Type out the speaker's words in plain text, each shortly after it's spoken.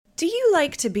Do you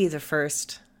like to be the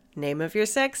first? Name of your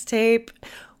sex tape.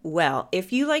 Well,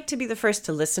 if you like to be the first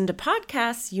to listen to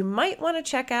podcasts, you might want to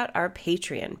check out our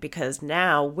Patreon, because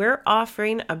now we're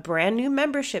offering a brand new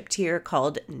membership tier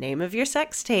called Name of Your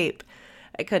Sex Tape.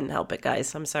 I couldn't help it,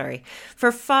 guys. I'm sorry.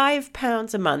 For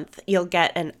 £5 a month, you'll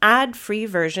get an ad-free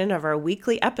version of our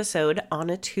weekly episode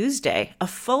on a Tuesday, a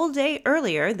full day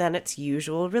earlier than its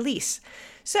usual release.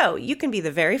 So you can be the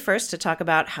very first to talk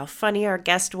about how funny our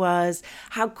guest was,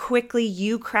 how quickly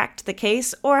you cracked the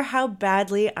case, or how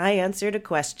badly I answered a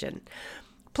question.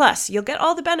 Plus, you'll get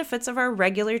all the benefits of our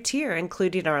regular tier,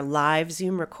 including our live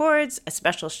Zoom records, a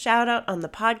special shout out on the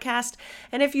podcast,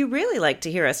 and if you really like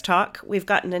to hear us talk, we've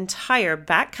got an entire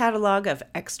back catalog of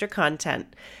extra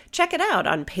content. Check it out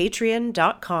on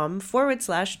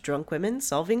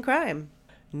patreon.com/drunkwomensolvingcrime.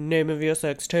 Name of your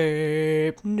sex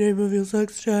tape. Name of your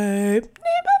sex tape. Name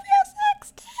of your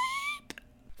sex tape.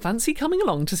 Fancy coming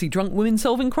along to see Drunk Women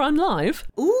Solving Crime live?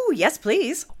 Ooh, yes,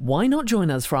 please. Why not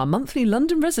join us for our monthly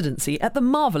London residency at the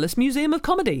Marvellous Museum of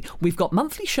Comedy? We've got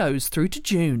monthly shows through to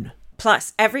June.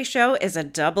 Plus, every show is a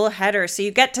double header, so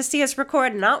you get to see us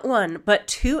record not one, but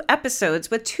 2 episodes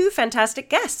with 2 fantastic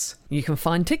guests. You can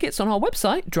find tickets on our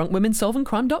website,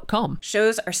 drunkwomensolvingcrime.com.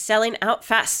 Shows are selling out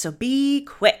fast, so be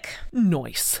quick.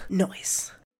 Nice.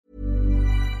 Nice.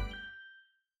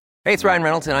 Hey, it's Ryan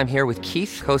Reynolds, and I'm here with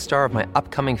Keith, co-star of my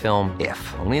upcoming film,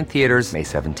 If, only in theaters May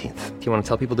 17th. Do you want to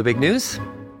tell people the big news?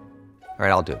 All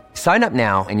right, I'll do it. Sign up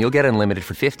now and you'll get unlimited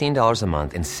for $15 a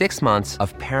month and 6 months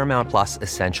of Paramount Plus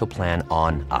Essential Plan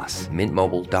on us.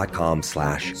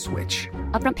 MintMobile.com/switch.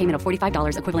 Upfront payment of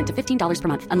 $45 equivalent to $15 per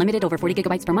month. Unlimited over 40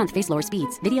 gigabytes per month. Face lower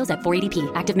speeds. Videos at 480p.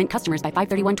 Active Mint customers by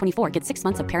 531.24 get 6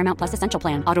 months of Paramount Plus Essential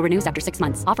Plan. Auto renews after 6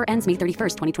 months. Offer ends May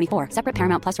 31st, 2024. Separate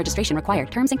Paramount Plus registration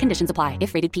required. Terms and conditions apply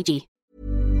if rated PG.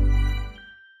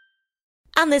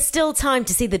 And there's still time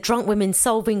to see the Drunk Women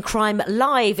Solving Crime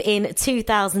live in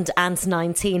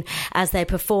 2019 as they're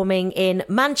performing in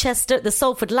Manchester at the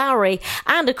Salford Lowry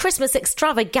and a Christmas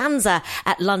extravaganza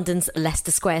at London's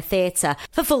Leicester Square Theatre.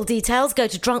 For full details, go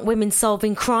to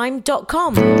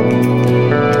drunkwomensolvingcrime.com.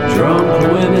 Drunk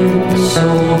Women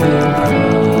Solving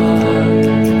Crime.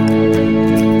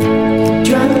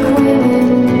 Drunk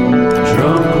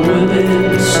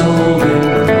women solving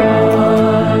crime.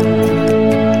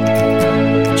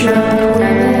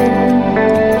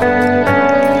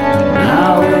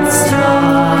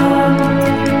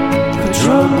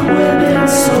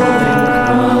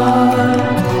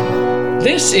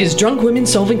 This is Drunk Women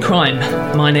Solving Crime.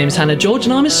 My name's Hannah George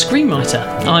and I'm a screenwriter.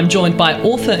 I'm joined by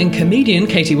author and comedian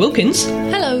Katie Wilkins.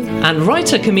 Hello. And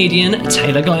writer-comedian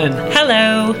Taylor Glenn.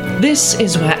 Hello. This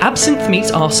is where absinthe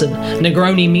meets arson,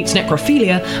 Negroni meets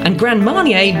necrophilia, and Grand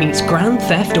Marnier meets Grand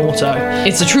Theft Auto.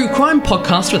 It's a true crime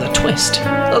podcast with a twist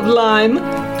of lime.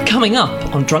 Coming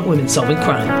up on Drunk Women Solving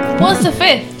Crime. What's the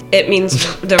 5th? It means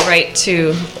the right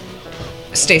to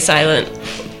stay silent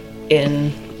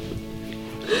in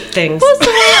things. What's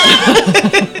the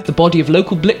The body of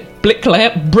local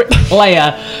bricklayer.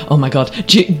 Oh my god!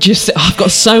 Just I've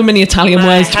got so many Italian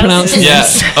words to pronounce. Yeah,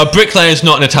 a bricklayer is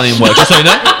not an Italian word. Just so you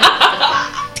know.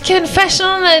 Confession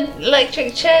on an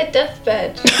electric chair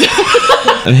deathbed.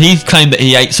 And he claimed that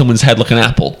he ate someone's head like an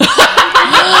apple.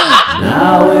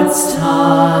 Now it's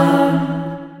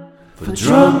time for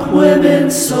Drunk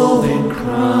Women Solving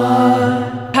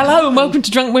Crime. Hello and welcome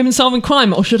to Drunk Women Solving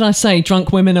Crime, or should I say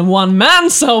Drunk Women and One Man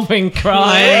Solving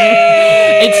Crime.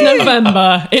 It's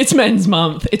November, it's Men's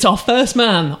Month, it's our first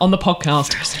man on the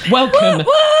podcast. Welcome,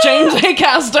 James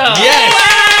Acaster. Yes!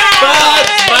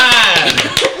 First man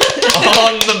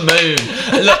on the moon.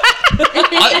 Look,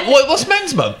 what's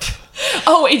Men's Month?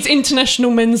 Oh, it's International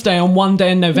Men's Day on one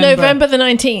day in November. November the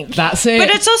 19th. That's it.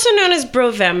 But it's also known as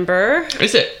Brovember.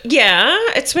 Is it? Yeah,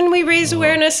 it's when we raise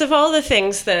awareness of all the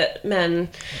things that men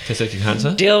Testicular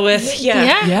cancer? deal with.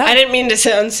 Yeah. Yeah. I didn't mean to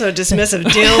sound so dismissive.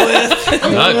 Deal with.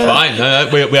 No, fine. No,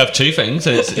 we have 2 things,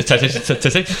 and it's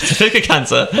testicular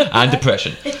cancer and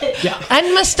depression.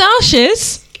 And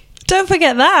moustaches. Don't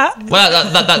forget that. Well,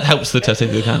 that helps the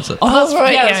testicular cancer. Oh, that's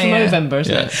right, Yeah, yeah, it's from yeah. November,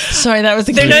 isn't Yeah. it? Sorry, that was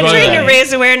a They're not Right. trying to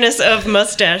raise awareness of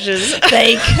mustaches.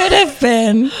 They could have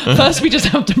been. First, we just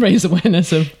have to raise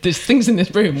awareness of there's things in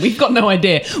this room. We've got no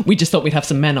idea. We just thought we'd have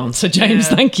some men on. So, James,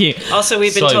 thank you. Also,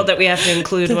 we've been So- told that we have to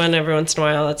include one every once in a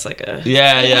while. It's like a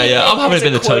Yeah. I'm happy to be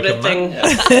the it's a quoted token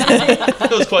man. thing.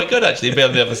 It was quite good, actually, being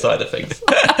on the other side of things.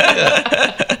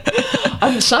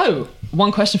 So,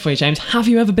 one question for you, James. Have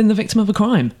you ever been the victim of a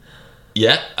crime?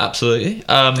 Yeah, absolutely.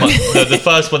 The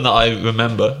first one that I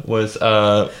remember was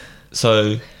I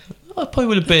I probably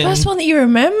would have been. First one that you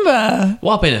remember.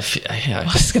 Well, I've been a few. Yeah,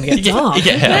 It's going to get dark. you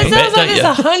get hit That up a sounds bit, like don't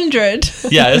there's you?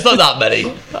 100. Yeah, it's not that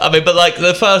many. I mean, but like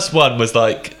the first one was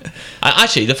like,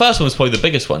 actually, the first one was probably the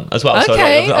biggest one as well.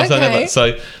 Okay,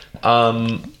 So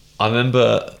I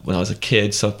remember when I was a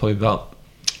kid, so probably about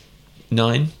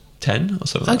 9, 10 or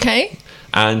something. Okay.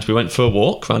 And we went for a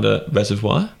walk around a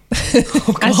reservoir.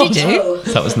 As you do.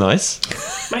 So that was nice.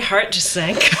 My heart just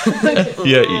sank.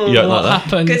 Yeah, you don't like What that.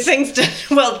 happened? Good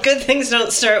things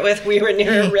don't start with we were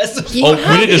near a reservoir. Oh,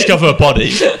 we didn't discover a body.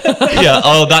 Yeah.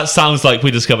 Oh, that sounds like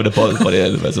we discovered a body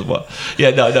in the reservoir.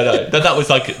 Yeah. No. That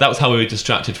was how we were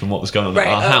distracted from what was going on Right,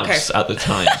 at our okay. house at the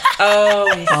time.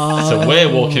 Oh, So we're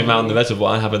walking around the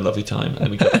reservoir and having a lovely time, and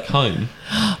then we go back home,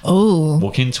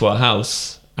 walk into our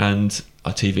house, and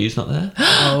our TV's not there.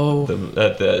 Oh.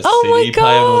 The Oh my CD player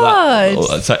and all that.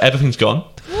 God. So everything's gone.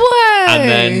 Whoa. And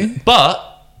then, but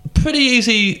pretty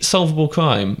easy solvable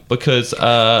crime because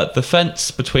the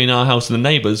fence between our house and the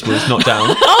neighbours was knocked down,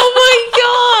 Oh my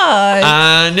God.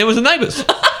 and it was the neighbours.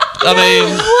 I mean,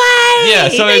 Way. yeah.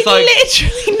 So They it's like,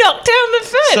 literally knocked down the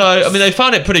fence. so I mean, they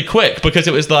found it pretty quick because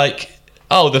it was like,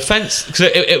 oh, the fence. Because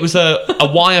it was a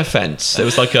wire fence. It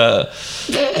was like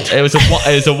it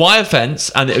was a wire fence,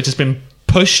 and it had just been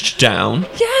pushed down.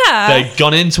 Yeah. They'd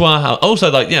gone into our house. Also,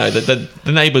 like, you know, the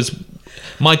neighbours.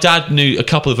 My dad knew a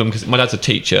couple of them because my dad's a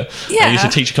teacher. Yeah. I used to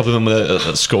teach a couple of them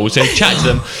at school. So he chatted to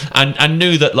them and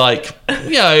knew that, like,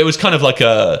 you know, it was kind of like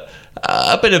a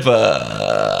bit of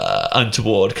a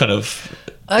untoward kind of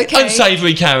Okay.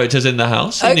 unsavoury characters in the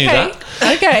house. He knew that.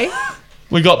 Okay.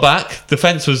 We got back. The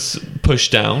fence was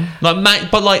pushed down,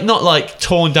 but like not like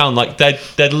torn down. Like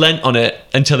they'd leant on it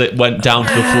until it went down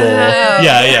to the floor.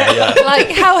 Yeah.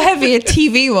 Like how heavy a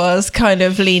TV was, kind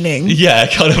of leaning. Yeah,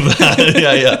 kind of that.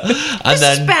 Yeah. And this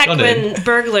is then back gone in. when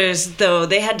burglars, though,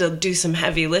 they had to do some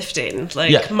heavy lifting.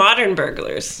 Like Yeah. modern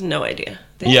burglars, no idea.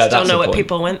 They Yeah, just don't that's know the what point.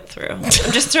 people went through. I'm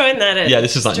just throwing that in. Yeah,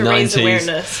 this is like to raise 90s.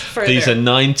 awareness further. These are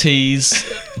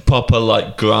 90s proper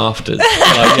like grafters.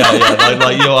 Like, yeah.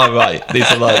 Like you are right.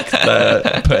 These are like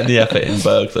they're putting the effort in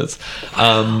burglars.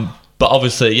 But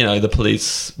obviously, you know, the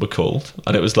police were called,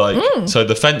 and it was like, so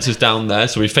the fence is down there,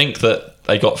 so we think that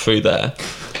they got through there,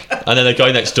 and then they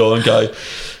go next door and go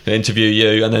interview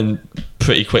you, and then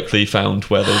pretty quickly found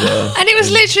where they were. And it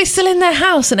was literally still in their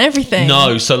house and everything.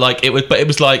 No, so like it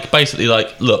was like basically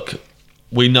like, look,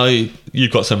 we know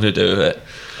you've got something to do with it.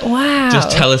 Wow.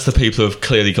 Just tell us the people who have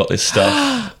clearly got this stuff,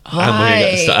 and we're gonna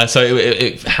get the stuff. And so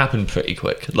it happened pretty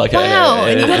quick. Like, Wow,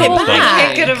 and you got it was back. I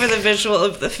can't get over the visual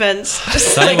of the fence.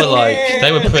 Just They were like,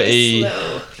 they were pretty.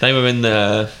 slow. They were in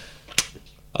there.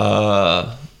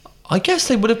 I guess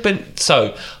they would have been.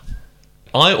 So,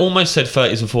 I almost said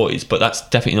 30s and 40s, but that's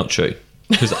definitely not true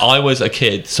because I was a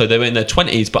kid, so they were in their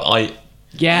 20s. But I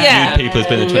Yeah. viewed people as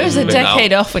being in their 20s. It was a and being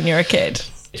decade out. off when you were a kid.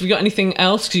 Have you got anything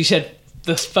else? Because you said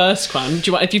the first crime. Do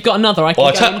you want, if you've got another, I can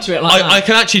Well, go into it like I that.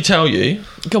 can actually tell you.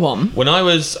 Go on. When I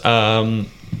was,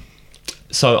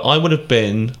 so I would have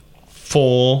been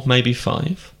 4, maybe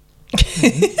 5,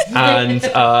 and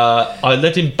I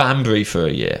lived in Banbury for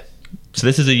a year. So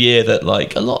this is a year that,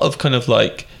 like, a lot of kind of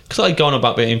like, because I'd gone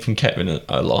about being from Kettering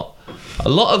a lot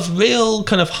of real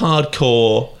kind of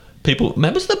hardcore people,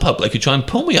 members of the public, who try and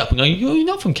pull me up and go, "You're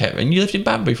not from Kettering, you lived in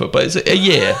Banbury for," but it's a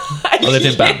year. I lived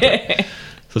in Banbury.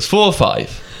 So it's 4 or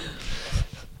 5.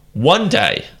 One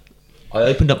day, I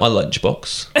opened up my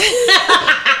lunchbox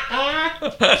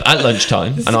at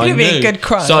lunchtime, and I gonna be a knew. good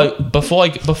crime. So before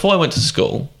I went to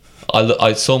school,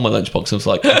 I saw my lunchbox and was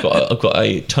like, I've got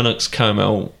a Tunnocks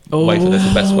caramel wafer. That's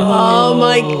the best one. Oh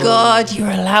my God, you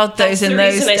were allowed those That's in the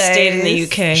those reason days. I stayed in the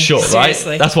UK. Sure,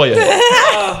 Seriously. right? That's why you're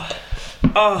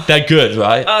here. They're good,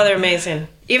 right? Oh, they're amazing.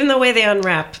 Even the way they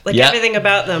unwrap, like Yeah. everything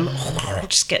about them,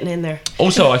 just getting in there.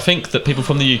 Also, I think that people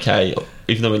from the UK,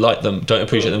 even though we like them, don't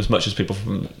appreciate them as much as people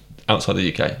from outside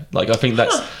the UK. Like, I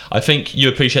think you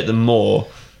appreciate them more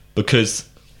because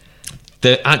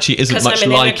there actually isn't Because much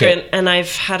I'm an like immigrant it. and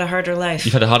I've had a harder life.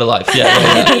 You've had a harder life,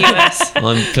 yeah. in the US.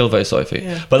 I feel very sorry for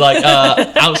you. But like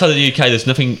outside of the UK, there's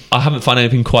nothing. I haven't found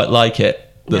anything quite like it.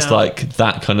 That's No. like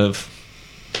that kind of.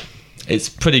 It's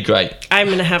pretty great. I'm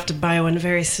going to have to buy one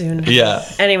very soon. Yeah.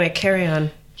 Anyway, carry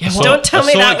on. I saw- Don't tell I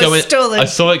me saw that it was stolen. I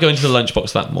saw it go into the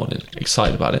lunchbox that morning.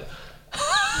 Excited about it.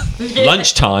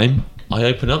 Lunchtime, I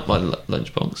open up my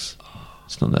lunchbox.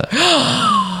 It's not there.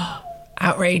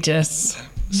 Outrageous.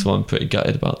 So I'm pretty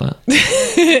gutted about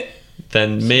that.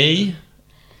 Then me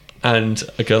and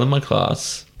a girl in my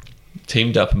class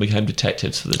teamed up and became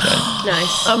detectives for the day.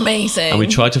 Nice. Amazing. And we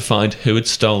tried to find who had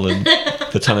stolen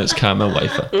the Tunnocks caramel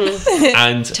wafer.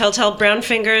 And Telltale brown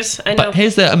fingers. I know. but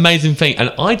here's the amazing thing,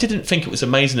 and I didn't think it was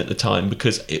amazing at the time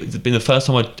because it had been the first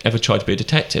time I'd ever tried to be a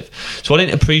detective. So I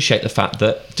didn't appreciate the fact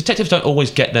that detectives don't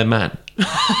always get their man.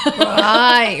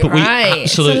 Right, But we right.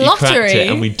 absolutely It's a cracked lottery. it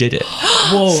and we did it.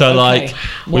 Whoa, So okay. like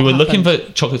we What were looking happened?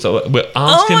 for chocolates. We're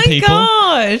asking Oh my people.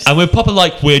 God. And we're proper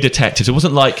like we're detectives. It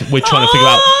wasn't like we're trying to figure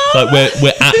out like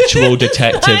we're actual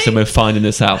detectives and we're finding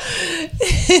this out.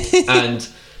 And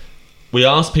we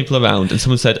asked people around, and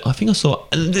someone said, "I think I saw."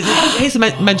 And here's the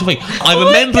mental thing. I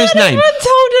remember his name. Everyone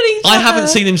told on each I other. haven't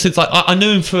seen him since I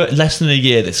knew him for less than a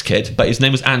year. This kid, but his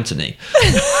name was Anthony.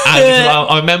 And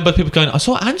I remember people going, "I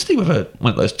saw Anthony with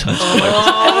one of those turns."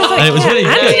 And it was really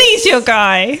good. Anthony's your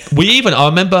guy. I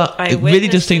remember a really Eyewitnesses.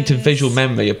 distinctive visual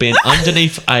memory of being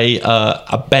underneath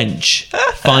a bench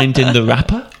finding the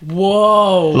rapper.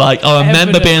 Whoa. Like I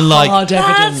remember Evidence, being like, hard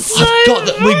evidence.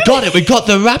 we got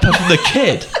the rapper from the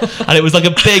kid, and it was like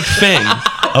a big thing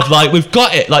of like we've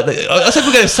got it. Like I said,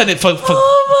 we're going to send it for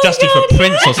Dusty for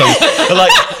Prince or something. But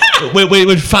like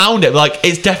we found it. Like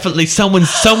it's definitely someone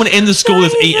in the school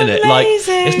has eaten it. Like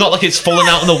it's not like it's fallen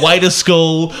out on the way to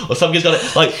school or somebody's got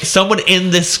it. Like someone in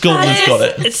this school has got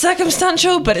it. It's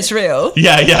circumstantial, but it's real.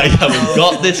 Yeah. We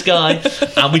got this guy,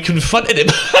 and we confronted him.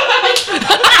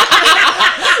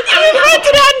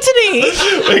 Anthony.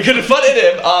 We confronted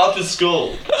him after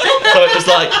school. So it was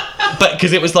like, but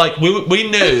because it was like we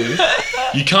knew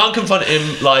you can't confront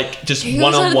him like just He was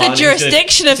one on under one. the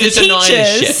jurisdiction of the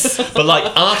teachers. But like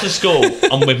after school,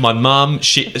 I'm with my mum,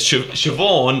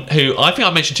 Siobhan, who I think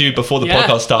I mentioned to you before the Yeah.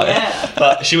 podcast started,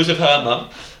 but she was with her mum.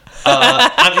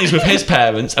 Anthony's with his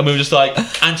parents, and we were just like,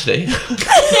 Anthony,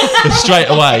 straight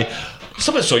away.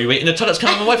 Someone saw you eating a Tunnocks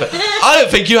caramel wafer. I don't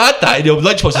think you had that in your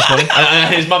lunchbox this morning.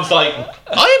 And his mum's like,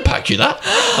 I didn't pack you that.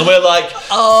 And we're like,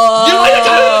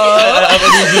 and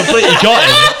we completely got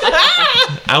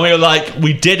him. And we were like,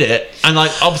 we did it. And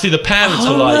like, obviously the parents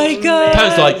were like, the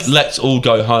parents were like, let's all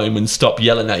go home and stop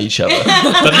yelling at each other.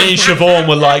 But me and Siobhan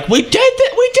were like, we did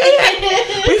it.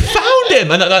 We found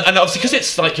him. And obviously, because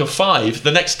it's like you're 5,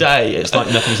 the next day it's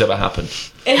like nothing's ever happened.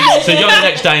 So you're the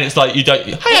next day and it's like you don't.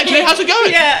 Hey, actually, how's it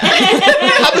going?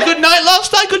 Have a good night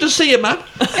last night. Good to see you, man.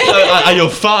 And you're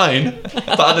fine.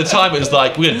 But at the time, it was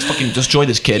like we're gonna fucking destroy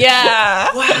this kid. Yeah.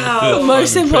 Wow. The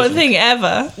most important thing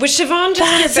ever. Was Siobhan just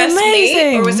That's your best mate,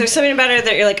 amazing. or was there something about her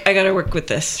that you're like, I gotta work with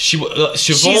this? Siobhan,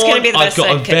 She's gonna be the I've best got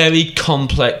a sidekick. very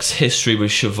complex history with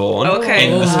Siobhan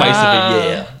Okay. in the space of a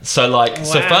year. So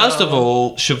so Wow. first of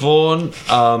all, Siobhan,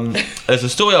 there's a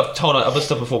story I've told on other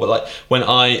stuff before, but like when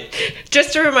I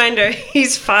Just a reminder,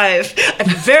 he's 5. A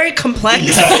very complex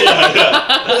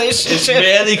it's relationship.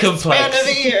 really complex. End of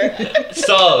the year.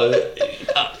 So,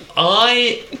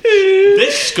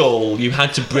 this school, you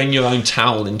had to bring your own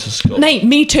towel into school. Nate,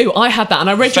 me too. I had that, and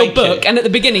I read Thank your book, you. and at the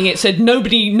beginning it said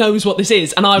nobody knows what this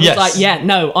is, and I was Yes. like, yeah,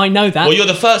 no, I know that. Well, you're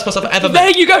the first person I've ever there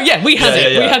met. you go. Yeah, we had Yeah,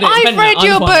 it. yeah, We yeah. had it. I Depending read on-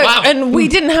 your I was book like, wow. and we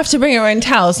didn't have to bring our own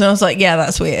towels, and I was like, yeah,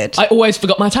 that's weird. I always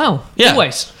forgot my towel. Yeah.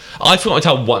 Always. I forgot my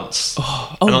towel once.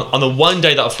 And on the one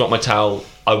day that I forgot my towel,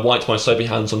 I wiped my soapy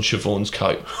hands on Siobhan's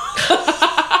coat.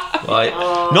 Right?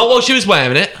 Not while she was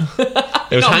wearing it.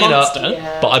 It was Not a hanging up.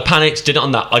 monster. But I panicked, did it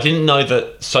on that. I didn't know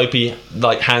that soapy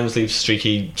hands leave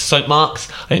streaky soap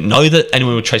marks. I didn't know that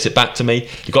anyone would trace it back to me.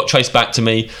 It got traced back to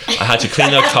me. I had to clean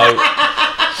her coat.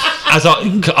 As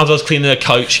I was cleaning her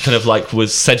coat, she kind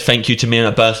of said thank you to me, and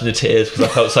I burst into tears because I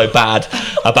felt so bad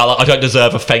about I don't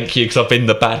deserve a thank you because I've been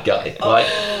the bad guy, right?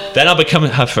 Then I become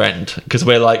her friend because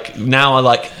we're now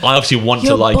I obviously want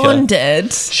You're to like her.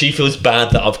 bonded. She feels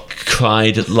bad that I've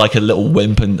cried like a little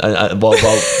wimp and while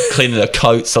cleaning her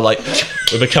coat, so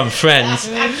we become friends.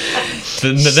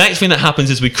 The next thing that happens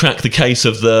is we crack the case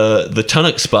of the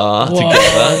Tunnocks bar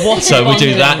together. What So we do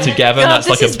bonding. that together, and God, that's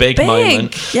like this a is big big.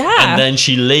 moment. Yeah. And then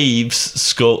she leaves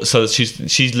school, so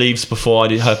she leaves before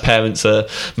her parents are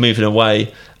moving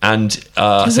away. And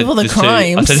I Because said of all the this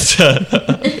crimes. I said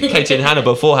to Katie and Hannah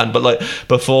beforehand, but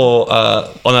before on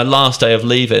her last day of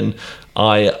leaving,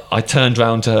 I turned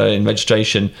round to her in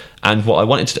registration, and what I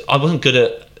wanted to do, I wasn't good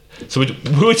at. So we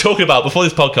were talking about before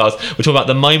this podcast. We're talking about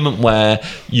the moment where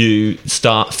you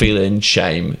start feeling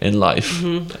shame in life,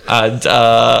 and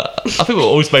I think we're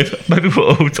always maybe we're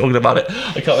all talking about it.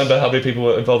 I can't remember how many people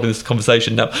were involved in this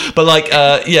conversation now, but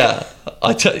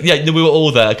we were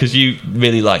all there because you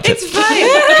really liked it. It's fine.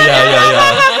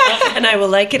 Yeah. And I will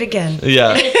like it again.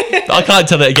 Yeah, I can't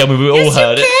tell it again. We all Yes,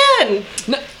 heard you it.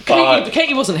 can. No,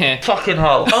 Katie wasn't here. Fucking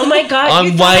hell! Oh my god.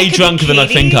 you I'm thought I way could be drunker than I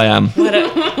Katie? think I am.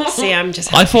 See, I'm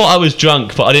just. I thought I was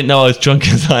drunk, but I didn't know I was drunk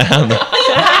as I am.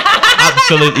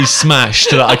 Absolutely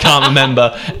smashed that I can't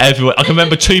remember everyone. I can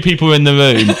remember 2 people in the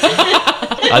room,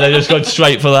 and they've just gone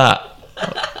straight for that.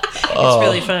 It's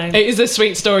really fun. It is a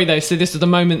sweet story, though. So this is the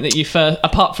moment that you first,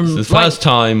 apart from The first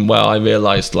time where I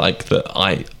realised like that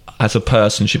I, as a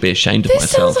person, should be ashamed of This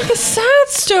myself. sounds like a sad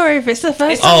story if it's the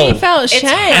first It's- time Oh, you felt it's shame.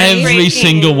 Every breaking,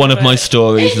 single one of my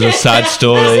stories is a sad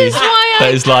story. This is why That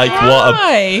I is like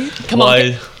cry. Come on,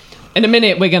 why? in a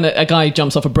minute, a guy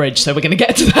jumps off a bridge, so we're gonna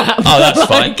get to that. Oh, that's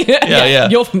fine. Yeah.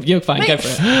 You're fine. Go for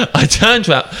it. I turned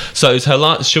around. So it was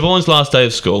Siobhan's last day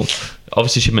of school.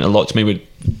 Obviously, she meant a lot to me. We'd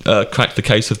cracked the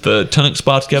case of the Tonics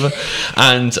bar together,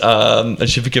 and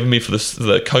she'd forgiven me for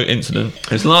the coat incident.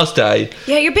 It was the last day.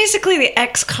 Yeah, you're basically the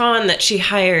ex-con that she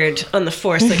hired on the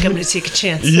force. Like, I'm going to take a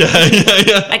chance. Yeah.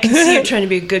 I can see you're trying to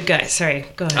be a good guy. Sorry,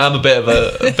 go ahead. I'm a bit of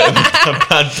a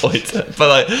bad boy, but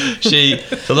like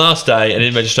the last day, and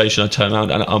in registration, I turned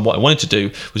around and what I wanted to do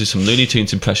was do some Looney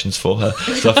Tunes impressions for her.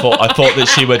 So I thought that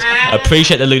she would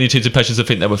appreciate the Looney Tunes impressions. I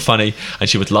think they were funny, and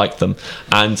she would like them.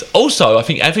 And also, I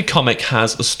think every comic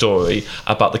has a story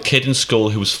about the kid in school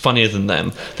who was funnier than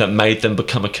them that made them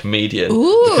become a comedian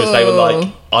because they were like,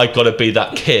 I got to be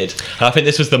that kid. And I think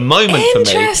this was the moment for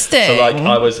me. Interesting. So like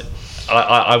I was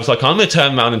like, I'm going to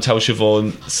turn around and tell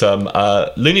Siobhan some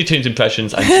Looney Tunes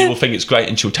impressions, and she will think it's great,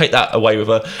 and she'll take that away with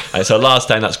her. And it's her last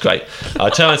day, and that's great. I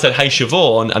turned around and said, hey,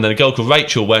 Siobhan, and then a girl called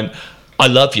Rachel went, I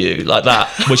love you, like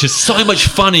that, which is so much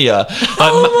funnier.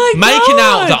 Like, making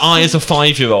out that I, as a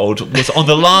 5-year-old, was on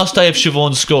the last day of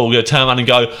Siobhan's school, going to turn around and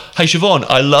go, hey, Siobhan,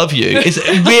 I love you. It's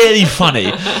really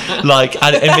funny. Like,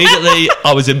 and immediately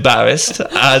I was embarrassed,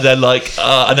 and then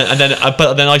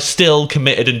but then I still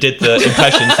committed and did the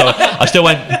impression. So I still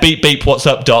went beep beep, what's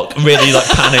up, Doc? Really like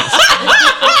panicked,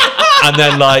 and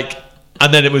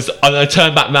then it was. And I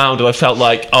turned back round and I felt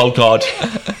like, oh God,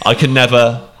 I can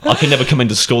never come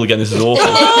into school again. This is awful.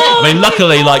 I mean,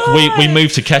 luckily, like we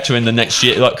moved to Kettering the next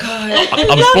year. Like, I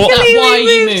was brought. That's why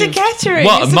you moved to moved. Kettering.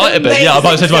 Well, It's it might have been. Yeah, I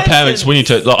might have said to my amazing parents, "We need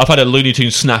to." Like, I've had a Looney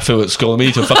Tunes snafu at school. We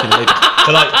need to fucking leave.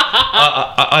 But like,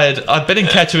 I'd been in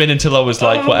Kettering until I was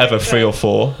like 3 or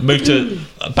 4. Moved to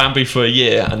Banbury for a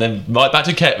year, and then right back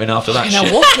to Kettering after that. Now,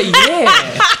 shit. what a year!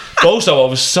 But also, I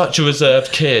was such a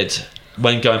reserved kid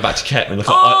when going back to Kettering. Like,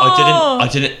 I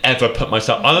didn't ever put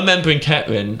myself. I remember in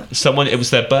Kettering, it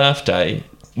was their birthday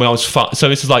when I was 5. So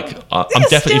this is like, I'm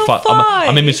definitely still 5.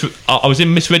 I was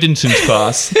in Miss Riddington's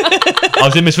class. I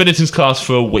was in Miss Riddington's class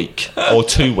for a week or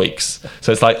 2 weeks.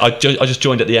 So it's like I just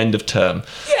joined at the end of term.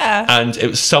 Yeah. And it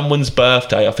was someone's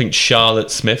birthday. I think Charlotte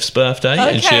Smith's birthday,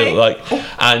 and she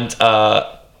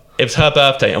it was her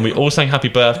birthday, and we all sang happy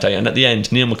birthday, and at the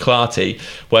end Neil McClarty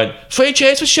went, 3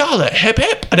 cheers for Charlotte, hip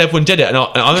hip, and everyone did it, and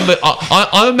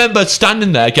I remember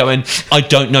standing there going, I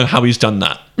don't know how he's done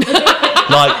that.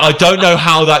 Like, I don't know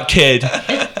how that kid,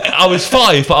 I was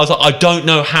 5, but I was like, I don't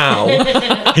know how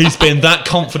he's been that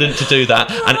confident to do that,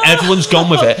 and everyone's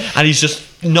gone with it, and he's just,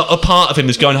 not a part of him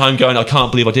is going home going, I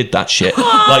can't believe I did that shit.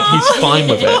 Like, he's fine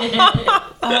with it.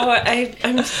 Oh,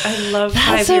 I love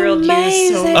That's 5-year-old you so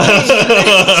amazing. much.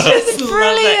 I just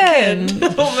Brilliant.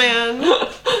 love that kid. Oh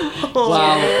man.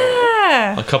 Wow.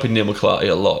 Yeah. I copied Neil McClarty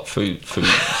a lot through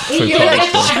You're primary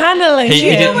school. channeling He Do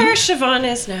you know didn't- where Siobhan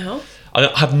is now? I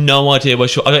have no idea where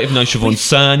I don't even know Siobhan's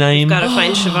surname. Gotta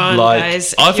find Siobhan, Like,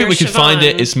 guys. I think You're we could find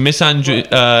it. Siobhan. It's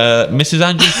Mrs.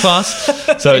 Andrews'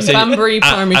 class. So it's Banbury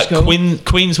Primary School.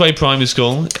 Queensway Primary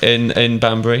School in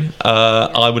Banbury.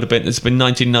 I would have been. It's been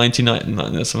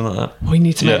 1999, something like that. We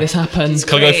need to make Yeah. this happen.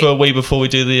 Can I go for a wee before we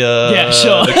do the? Yeah,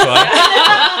 sure. The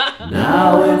cry?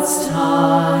 Now it's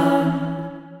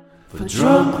time for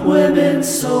drunk women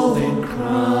solving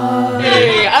crime.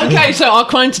 Okay, so our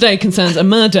crime today concerns a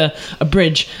murder, a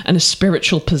bridge, and a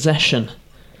spiritual possession.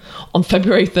 On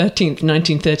February 13th,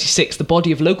 1936, the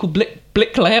body of local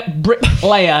bricklayer.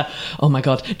 Oh my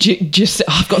God! Just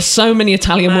I've got so many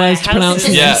Italian words to house pronounce.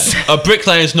 is- Yeah, a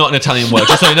bricklayer is not an Italian word.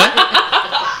 Just so you know.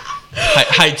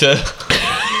 Hate to.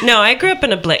 No, I grew up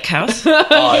in a blick house. Oh,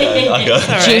 yeah, I got it.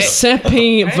 All right.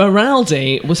 Giuseppe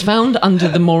Veraldi was found under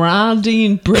the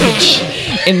Morandi Bridge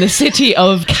in the city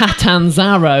of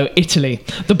Catanzaro, Italy.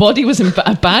 The body was in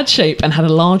bad shape and had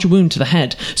a large wound to the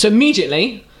head. So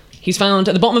immediately, he's found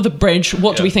at the bottom of the bridge.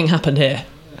 What do we think happened here?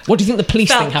 What do you think the police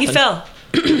think He happened? fell.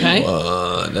 Okay.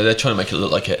 No, they're trying to make it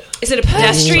look like it. Is it a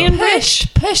pedestrian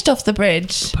bridge? Pushed off the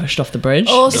bridge. Pushed off the bridge.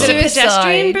 Or Is it a pedestrian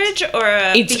suicide. bridge or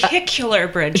a It's a- vehicular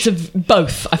bridge? It's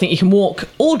both. I think you can walk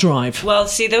or drive. Well,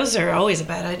 see, those are always a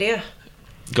bad idea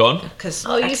Go on. because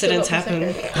you accidents forgot the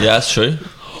happen. second. Yeah, that's true.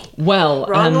 Well,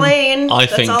 Wrong lane. I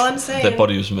That's think all I'm saying. their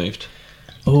body was moved.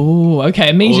 Oh, okay.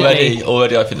 Immediately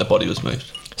Already, I think the body was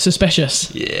moved. suspicious.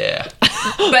 Yeah.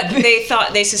 But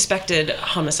they suspected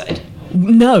homicide.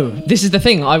 No, this is the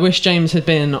thing. I wish James had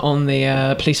been on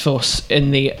the police force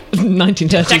in the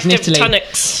 1930s in Italy.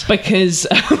 Tonics.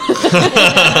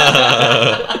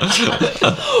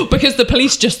 Because the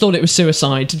police just thought it was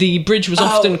suicide. The bridge was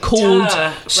often called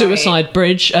Suicide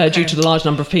Bridge due to the large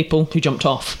number of people who jumped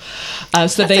off. So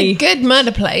That's a good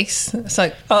murder place. It's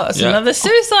like, it's Yeah. another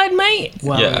suicide, mate.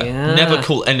 Well, yeah. Never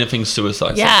call anything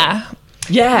suicide. Yeah.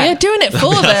 Yeah. You're doing it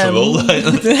for That's a them. rule.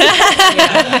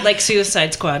 Like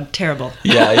Suicide Squad, terrible.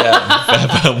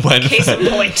 Yeah. When Case in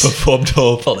point. performed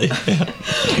awfully.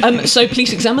 So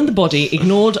police examined the body,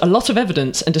 ignored a lot of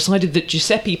evidence, and decided that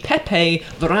Giuseppe Pepe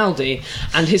Veraldi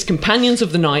and his companions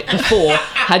of the night before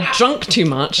had drunk too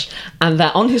much, and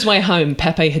that on his way home,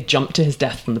 Pepe had jumped to his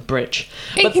death from the bridge.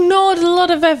 But Ignored a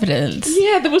lot of evidence.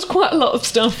 yeah, there was quite a lot of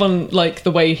stuff on like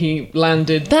the way he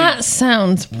landed. That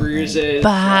sounds bruises.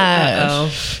 bad.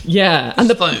 Yeah, and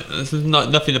the There's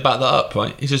nothing to back that up,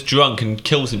 right? He's just drunk and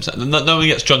kills himself. No one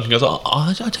gets drunk and goes,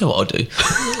 I tell you what I'll do.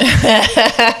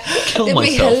 Kill It'd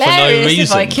be myself for no hilarious reason.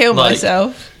 if I kill Like,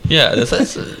 myself. Yeah,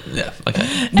 yeah,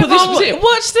 okay. But this was it.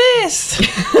 Watch this.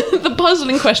 The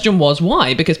puzzling question was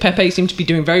why? Because Pepe seemed to be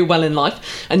doing very well in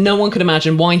life, and no one could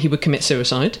imagine why he would commit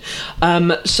suicide.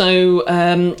 So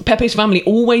Pepe's family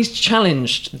always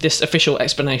challenged this official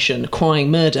explanation, crying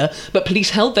murder, but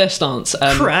police held their stance.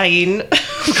 Crying.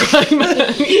 Crying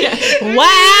murder. Yeah.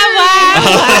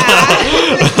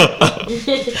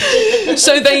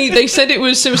 So they said it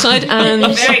was suicide, and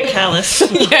Very callous.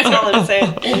 That's all I'm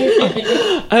saying.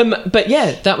 but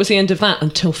yeah, that was the end of that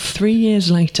until 3 years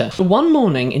later. One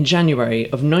morning in January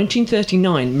of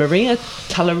 1939, Maria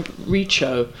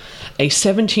Tallarico, a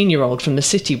 17-year-old from the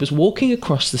city, was walking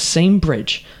across the same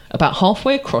bridge. About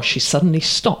halfway across, she suddenly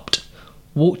stopped,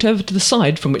 walked over to the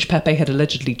side from which Pepe had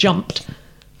allegedly jumped.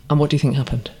 And what do you think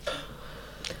happened?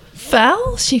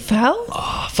 Fell? She fell?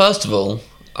 First of all,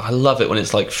 I love it when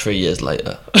it's like 3 years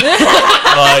later.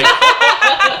 Like,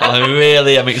 I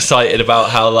really am excited about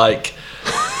how, like,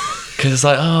 because it's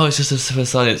like, oh, it's just a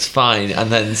suicide, it's fine, and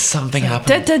then something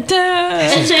happened. Da, da, da.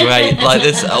 This is great. Like,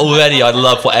 this already, I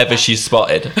love whatever she's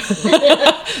spotted.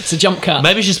 It's a jump cut.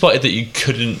 Maybe she spotted that you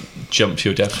couldn't jump to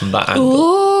your death from that angle.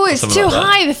 Ooh, it's Something too like that.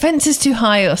 high. The fence is too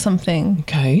high or something.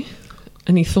 Okay.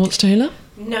 Any thoughts, Taylor?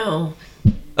 No.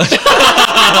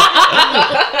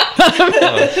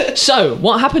 So,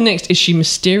 what happened next is she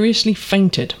mysteriously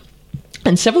fainted.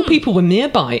 And several people were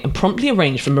nearby and promptly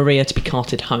arranged for Maria to be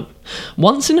carted home.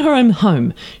 Once in her own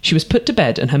home, she was put to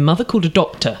bed and her mother called a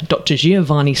doctor, Dr.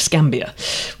 Giovanni Scambia.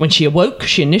 When she awoke,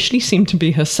 she initially seemed to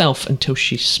be herself until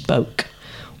she spoke.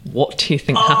 What do you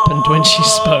think happened when she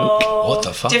spoke? What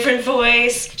the fuck? Different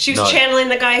voice. She was No. channeling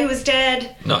the guy who was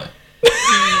dead. No.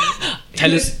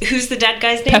 Who's the dead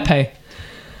guy's name? Pepe.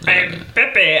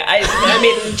 Pepe. I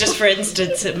mean, just for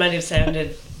instance, it might have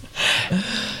sounded...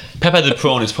 Pepe the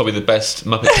Prawn is probably the best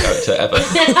Muppet character ever.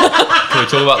 Can we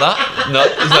talk about that? No?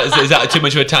 Is that too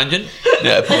much of a tangent?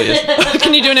 Yeah, it probably is.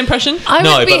 Can you do an impression? I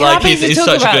No, would be but like happy to he's talk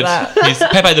such a about good.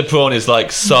 that. Pepe the Prawn is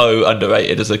like so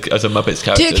underrated as a Muppets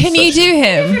character. Can you do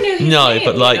him? No,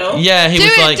 but like yeah, he Do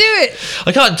was it, like do it.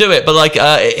 I can't do it, but like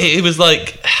it was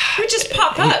like He would just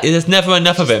pop up. there's never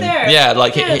enough of him. there. Yeah,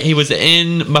 like Yeah. He was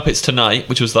in Muppets Tonight,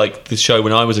 which was like the show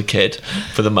when I was a kid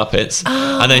for the Muppets,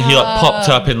 and then he like popped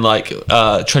up in like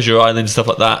Treasure Island and stuff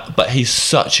like that. But he's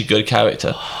such a good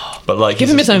character. But like, Give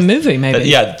him his own movie, maybe.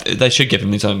 Yeah, they should give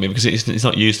him his own movie because he's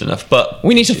not used enough. But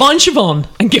We need to find Siobhan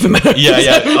and give him a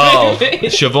yeah. Oh,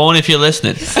 Siobhan, if you're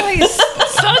listening, It's like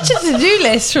such a to-do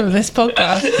list from this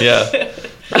podcast. yeah.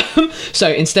 So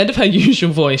instead of her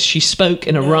usual voice, she spoke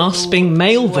in a rasping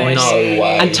male voice No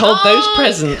way. and told those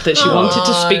present that she wanted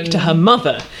to speak to her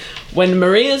mother. When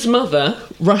Maria's mother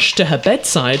rushed to her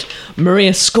bedside,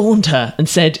 Maria scorned her and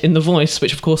said in the voice,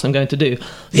 which of course I'm going to do,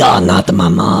 "You're not my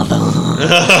mother.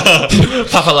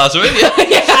 Papa Lazarus.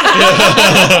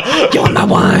 Yeah. You're my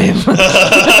wife.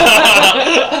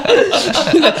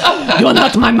 You're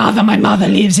not my mother. My mother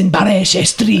lives in Baresce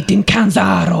Street in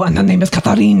Canzaro, and her name is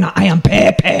Catarina. I am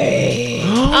Pepe."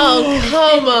 Oh,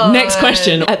 come on. Next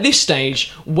question. At this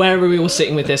stage, where are we all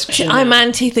sitting with this? I'm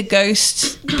anti the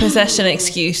ghost possession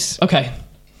excuse. Okay.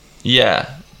 Yeah,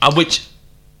 which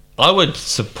I would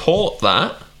support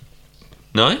that.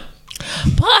 No?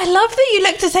 But I love that you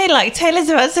look to say, like, Taylor's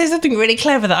about to say something really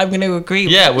clever that I'm going to agree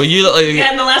with. Yeah, well, you look like...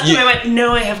 And the last time I went,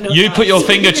 no, I have no You thoughts. put your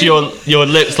finger to your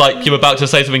lips like you were about to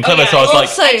say something clever, so I was like...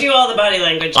 Also, I do all the body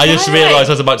language. I just Right.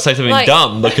 realised I was about to say something Like,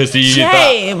 dumb because you used that.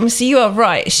 James, you are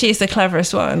right. She's the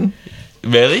cleverest one.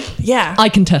 Really? Yeah. I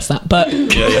can test that, but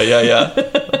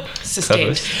Yeah.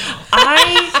 Sustained.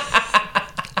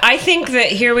 I I think that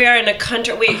here we are in a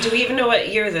country. Wait, do we even know what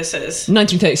year this is?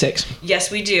 1936. Yes,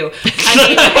 we do.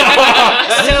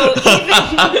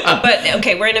 But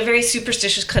okay, we're in a very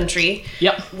superstitious country.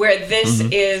 Yep. Where this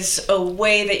is a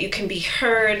way that you can be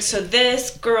heard. So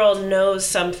this girl knows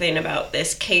something about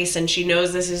this case, and she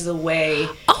knows this is the way.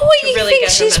 Oh, to you really think get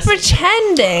her she's message.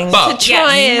 pretending But- to try Yes,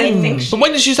 I and? think But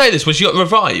when did she say this? When she got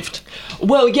revived?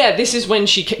 Well, yeah, this is when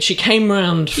she came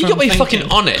round. You got to be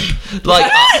fucking on it. Like,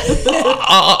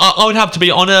 I would have to be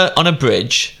on a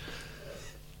bridge.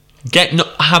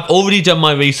 Have already done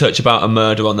my research about a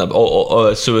murder on that, or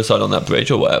a suicide on that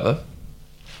bridge, or whatever.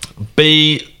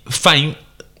 Be faint,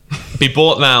 be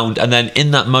brought round, and then in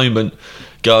that moment,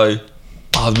 go.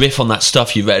 Oh, riff on that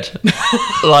stuff you read.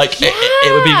 Like,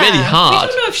 it would be really I hard.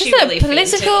 don't know if she Is that really fainted,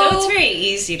 political? though. It's very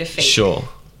easy to fake. Sure.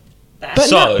 That. But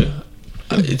So,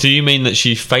 do you mean that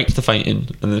she faked the fainting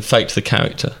and then faked the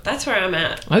character? That's where I'm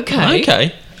at. Okay.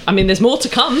 Okay. I mean, there's more to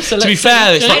come. So To be let's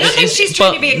fair, it's I like- don't think she's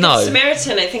trying to be a good no.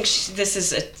 Samaritan. I think this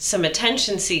is some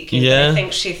attention seeking. Yeah. I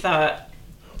think she thought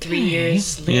 3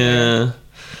 years later. Yeah.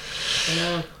 You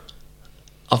know.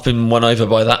 I've been won over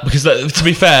by that because, to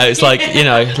be fair, it's like, you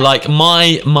know, like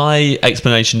my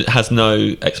explanation has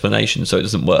no explanation, so it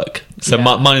doesn't work. So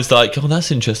Yeah. mine is like, oh,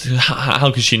 that's interesting. How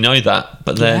could she know that?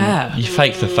 But then Yeah. you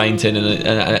fake the fainting, and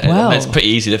Well. it's pretty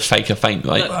easy to fake a faint,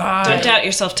 right? Don't doubt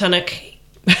yourself, Tunnock.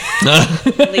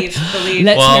 Believe.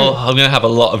 Let's Well, hear- I'm going to have a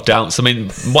lot of doubts. I mean,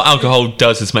 what alcohol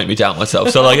does is make me doubt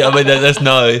myself. So, like, I mean, there's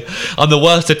no... I'm the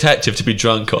worst detective to be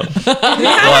drunk on. Like,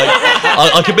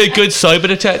 I could be a good sober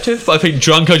detective, but I think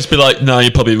drunk I'd just be like, no,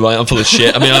 you're probably right, I'm full of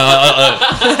shit. I mean,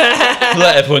 I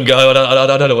let everyone go. I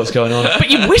don't know what's going on. But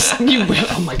you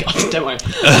oh my god, don't worry.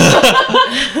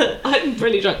 I'm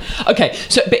really drunk. Okay,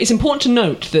 so but it's important to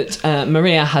note that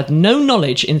Maria had no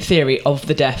knowledge in theory of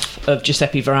the death of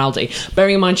Giuseppe Veraldi.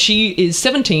 Bearing in mind she is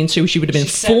 17, so she would have been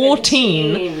She's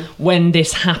 14 17. when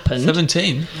this happened.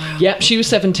 17? Yep, she was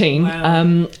 17,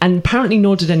 and apparently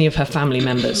nor did any of her family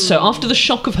members. So after the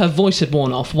shock of her voice had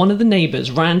worn off, one of the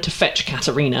neighbours ran to fetch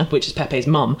Caterina, which is Pepe's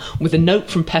mum, with a note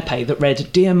from Pepe that read,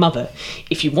 "Dear mother,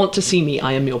 if you want to see me,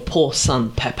 I am your poor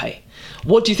son, Pepe."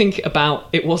 What do you think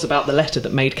about the letter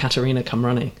that made Caterina come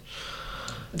running?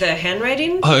 The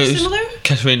handwriting Oh, it was similar?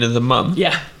 Katerina the mum?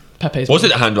 Yeah, Pepe's Was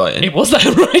mum. it handwriting? It was the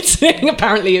handwriting.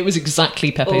 Apparently it was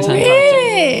exactly Pepe's handwriting.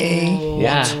 Really?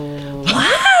 Yeah.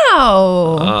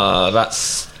 Wow.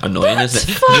 That's annoying, isn't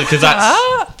it? Because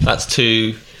that's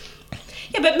too...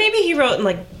 Yeah, but maybe he wrote in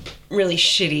like really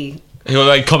shitty. He was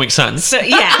like Comic Sans. So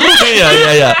yeah.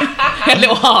 yeah. He had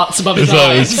little hearts above his So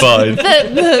eyes. it's fine.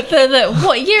 The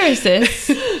what year is this?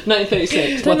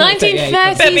 1936. The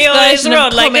 1930s Pepe always version wrote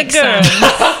of like a Comic girl.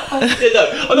 Sans.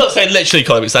 No, I'm not saying literally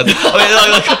Comic Sans.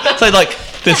 I mean, say like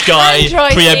this guy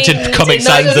Handwriting preempted Comic did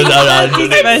Sans not- and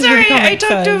I'm sorry, I Comic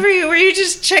talked Sans. over you. Were you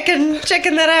just checking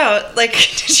that out? Like,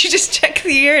 did you just check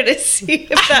the year to see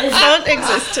if that font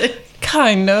existed?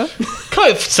 Kind of.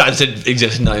 Comic Sans didn't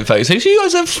exist in 1936. You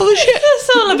guys are full of shit. It's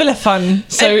all a bit of fun.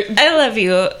 So I love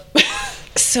you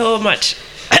so much.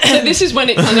 So this is when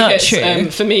it kind of Not gets, true.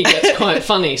 for me, gets quite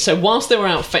funny. So whilst they were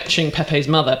out fetching Pepe's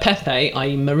mother, Pepe,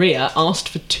 i.e. Maria, asked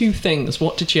for two things.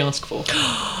 What did she ask for?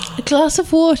 A glass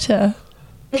of water.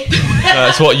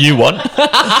 That's what you want.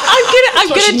 I'm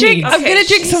what she gonna drink. needs. I'm gonna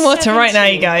drink some water right now,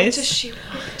 you What does guys. she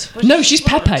want? What No, does she's she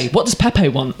want? Pepe. What does Pepe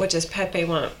want? What does Pepe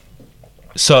want?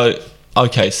 So,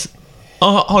 okay.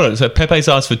 Hold on. So Pepe's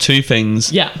asked for two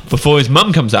things. Yeah. Before his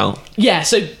mum comes out. Yeah,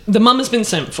 so the mum has been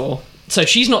sent for. So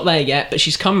she's not there yet, but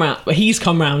she's come round. Well, he's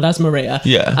come round as Maria.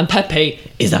 Yeah. And Pepe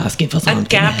is asking for A something.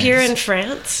 gap year else. in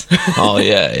France? Oh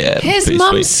yeah. His pretty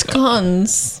mum's sweet.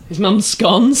 scones. His mum's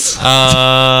scones.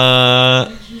 I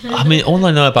mean, all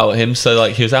I know about him, so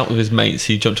like he was out with his mates.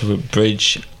 He jumped off a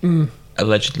bridge,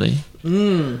 allegedly,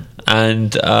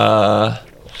 and.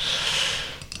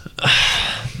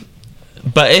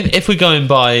 But if we're going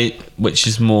by which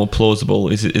is more plausible,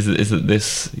 is that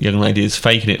this young lady is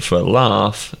faking it for a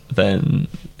laugh, then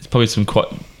it's probably some quite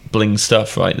bling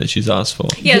stuff, right, that she's asked for.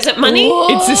 Yeah, is it money?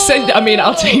 It's essentially, I mean,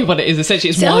 I'll tell you what it is.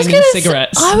 Essentially, it's I wine was and gonna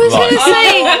cigarettes. I was Right.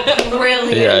 gonna say.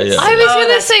 Brilliant. Yeah. I was gonna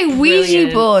that's say Ouija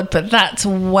brilliant. board, but that's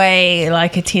way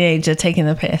like a teenager taking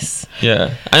the piss.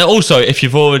 Yeah, and also if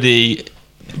you've already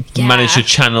managed to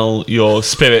channel your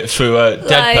spirit through a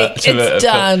dead Like, person, it's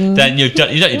done. then you've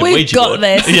done. You don't need a We've Ouija got board.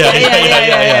 this. Yeah.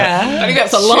 I think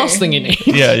that's the last thing you need.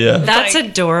 Yeah. That's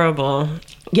adorable.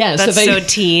 Yeah, That's so so they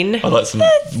teen. I'd like some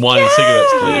wine and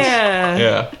cigarettes, please. Yeah.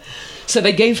 Yeah. so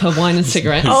they gave her wine and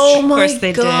cigarettes. Oh my course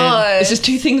they did. god! This is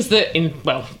two things that,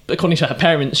 according to her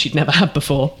parents, she'd never had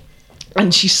before.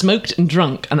 and she smoked and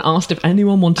drunk and asked if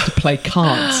anyone wanted to play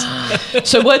cards.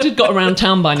 So word had got around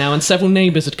town by now, and several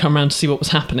neighbours had come around to see what was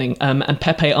happening, and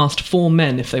Pepe asked 4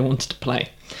 men if they wanted to play.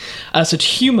 So to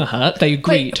humour her, they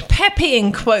agreed. Wait, Pepe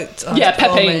in quotes. Yeah,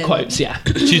 Pepe in quotes, yeah.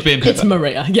 She's being Pepe. It's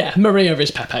Maria. Yeah, Maria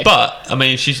is Pepe. But, I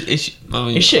mean, is she? Is she? I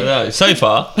don't know. So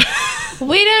far,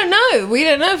 We don't know. We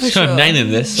don't know for she's sure. kind of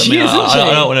nailing this. I She mean, is, isn't she?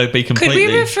 I don't want to be Could completely...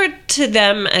 we refer to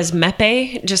them as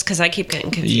Mepe? Just because I keep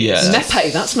getting confused. Yeah.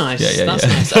 Mepe, that's nice. Yeah, That's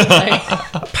yeah. nice.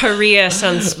 Okay. Paria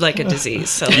sounds like a disease,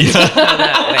 so let's go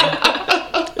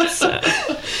that way.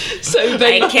 So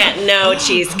they I can't no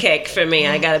cheesecake for me.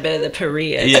 I got a bit of the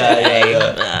Paria.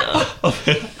 Yeah. I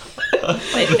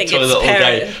think Toilet all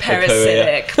day, it's the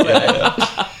parasitic. Paria. But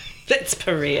Yeah. it's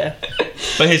Paria.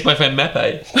 But here's my friend Mepe.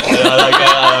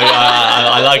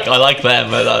 I like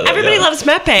them. Everybody loves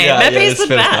Mepe. Yeah, Mepe is this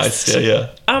the feels best. Nice. Yeah.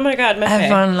 Oh my god, Mepe.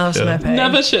 Everyone loves Yeah. Mepe.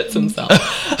 never shits himself.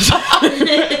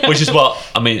 Which is what,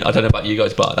 I mean, I don't know about you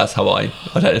guys, but that's how I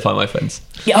identify my friends.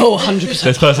 Yeah, oh, 100%.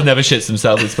 This person never shits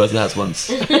themselves, this person has once.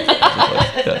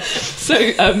 Yeah. So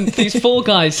these 4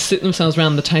 guys sit themselves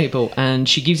around the table, and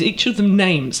she gives each of them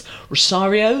names: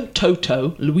 Rosario,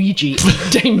 Toto, Luigi, and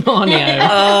Demanio.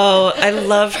 Oh, I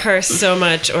love her so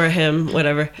much, or him,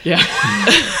 whatever. Yeah.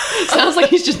 Sounds like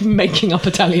he's just making up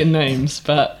Italian names,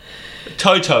 but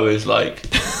Toto is like,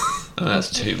 that's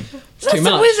too... That's too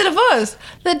the much. Wizard of Oz.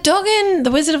 The dog in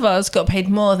The Wizard of Oz got paid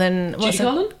more than... Judy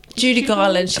Garland? Judy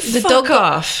Garland. The Fuck dog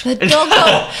got, off.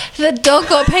 the dog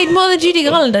got paid more than Judy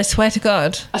Garland, I swear to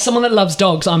God. As someone that loves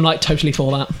dogs, I'm like totally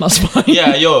for that. That's fine.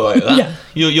 Yeah, you're all right with that. Yeah.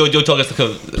 Your dog is like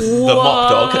the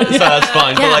mock dog, so that's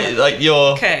fine. Yeah. But like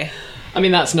you're... Okay. I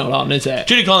mean, that's not on, is it?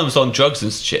 Judy Garland was on drugs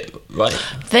and shit, right?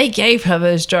 They gave her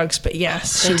those drugs, but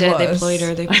yes, she They did. They was. ployed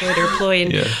her. They ployed her.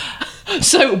 Ploying. Yeah.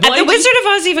 So Did why The do Wizard of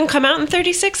Oz even come out in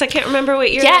 36? I can't remember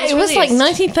what year Yeah, it it was like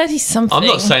released. 1930 something. I'm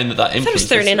not saying that I thought it was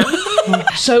influences... 39.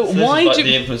 So This why is like do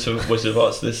the influence of Wizard of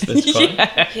Oz, this crime?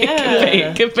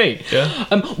 Yeah. Could be. Yeah.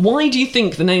 Why do you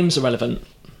think the names are relevant?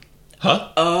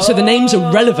 Huh? So the names are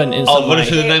relevant in some Oh, what way.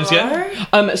 are the names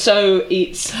again? So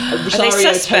it's Rosario,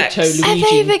 suspects? Toto, Are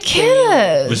Luigi. they the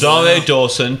killers? Rosario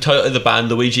Dawson, Toto the band,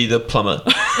 Luigi the plumber.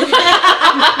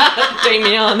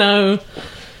 Damiano.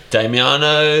 Damiano...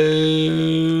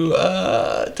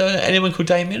 don't know anyone called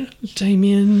Damien?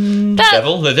 Damien. The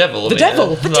devil. The devil. The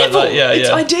devil. Yeah, It's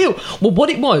yeah. ideal. Well, what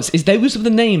it was is those were the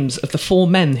names of the 4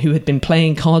 men who had been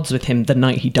playing cards with him the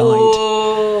night he died.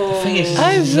 The thing is, Oh,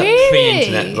 this is like really?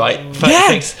 pre-internet, right?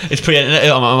 Yeah. It's pre-internet.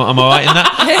 Am I right in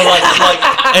that? But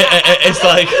it's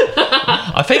like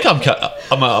I think I'm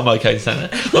okay saying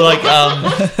it. But like,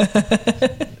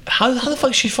 how the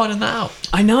fuck is she finding that out?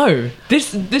 I know.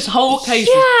 This whole case.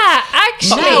 Yeah,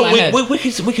 actually. No, No, head. we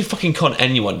could fucking con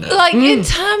anyone now. Like, in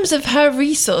terms of her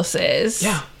resources,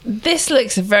 Yeah. this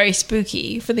looks very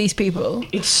spooky for these people.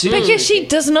 It's super. Because she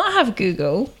does not have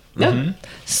Google. Yeah.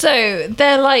 So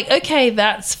they're like, okay,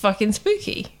 that's fucking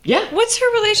spooky. Yeah. What's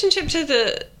her relationship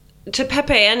to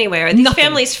Pepe anyway? Are these Nothing.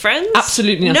 families friends?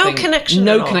 Absolutely nothing. No connection.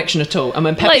 No at all. connection at all. And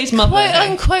when Pepe's Like, mother. quote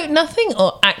unquote nothing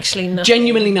or actually nothing?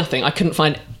 Genuinely nothing. I couldn't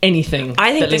find anything.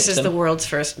 I think that this linked is them. the world's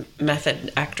first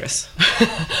method actress.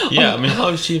 Yeah, I mean,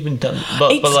 how has she even done?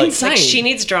 But It's like, insane. Like she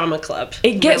needs drama club.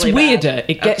 It gets really bad. weirder.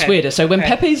 It gets Okay. weirder. So when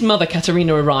Okay. Pepe's mother,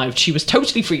 Katerina, arrived, she was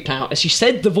totally freaked out. As she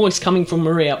said, the voice coming from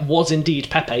Maria was indeed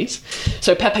Pepe's.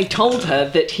 So Pepe told her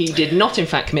that he did not, in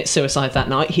fact, commit suicide that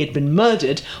night. He had been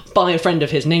murdered by a friend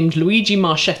of his named Luigi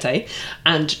Marchette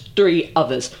and 3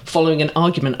 others following an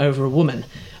argument over a woman.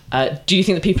 Do you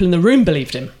think the people in the room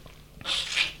believed him?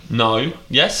 no,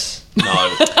 yes, no.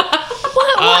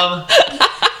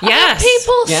 Yes.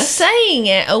 People Yes? saying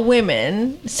it are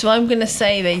women, so I'm going to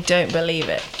say they don't believe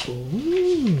it.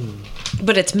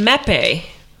 But it's Mepe.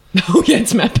 Oh, yeah,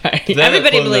 it's Mepe. They don't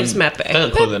Everybody call believes them, Mepe. They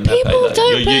don't call them people Mepe. Though.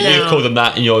 don't You believe- call them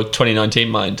that in your 2019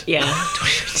 mind. Yeah.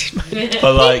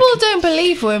 But like, People don't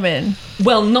believe women.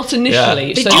 Well, not yeah.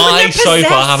 initially. They So do when I they're so far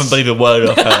possessed. haven't believed a word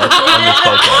I've heard on this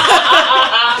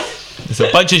podcast. It's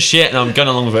a bunch of shit, and I'm going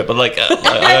along with it. But like,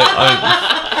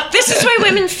 This is why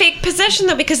women fake possession,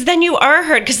 though, because then you are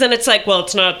heard. Because then it's like, well,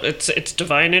 it's not. It's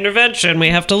divine intervention. We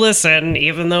have to listen,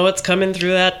 even though it's coming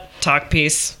through that talk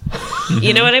piece.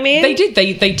 You know what I mean? they did.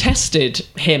 They tested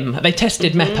him. They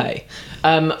tested Mepe.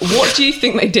 What do you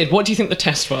think they did? What do you think the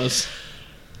test was?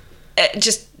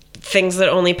 Just things that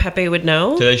only Pepe would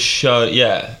know. do they show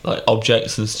like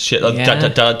objects and shit, like Yeah.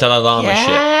 Dalai Lama shit?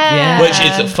 Yeah. Which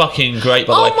is fucking great,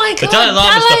 by the Oh way. my The God, Dalai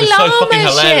Lama Dalai stuff is so Lama fucking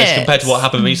hilarious shit. compared to what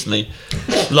happened recently.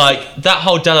 Like, that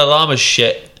whole Dalai Lama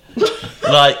shit.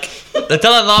 Like, the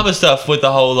Dalai Lama stuff with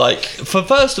the whole, like...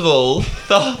 First of all,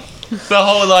 the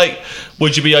whole, like,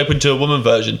 would you be open to a woman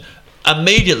version?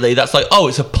 immediately that's like, oh,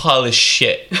 it's a pile of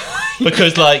shit.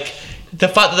 Because, like, the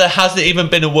fact that there hasn't even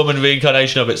been a woman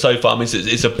reincarnation of it so far means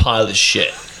it's a pile of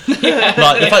shit. Yeah.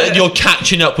 Like, the fact that you're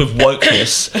catching up with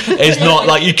wokeness is not,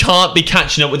 like, you can't be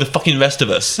catching up with the fucking rest of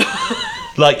us.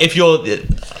 Like, if you're...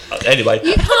 Anyway.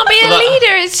 You can't be a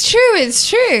leader, it's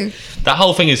true. That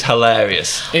whole thing is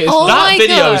hilarious. That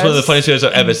video is one of the funniest videos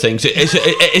I've ever seen.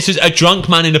 It's just a drunk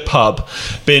man in a pub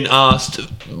being asked,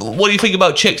 what do you think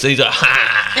about chicks? And he's like,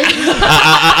 ha!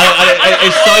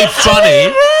 It's so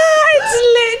funny. It's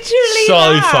literally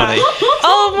so funny.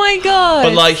 Oh my God.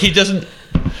 But, like, he doesn't...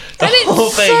 And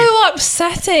it's so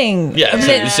upsetting. Yeah,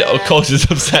 of course it's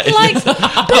upsetting. Like,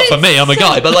 not for me, I'm a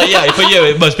guy, but, like, yeah, for you,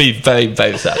 it must be very,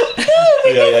 very sad.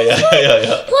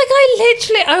 Yeah.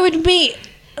 Like, I would meet,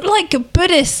 like,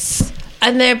 Buddhists,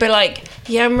 and they'd be like,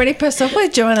 yeah, I'm really pissed off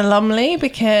with Joanna Lumley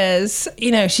because,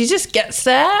 you know, she just gets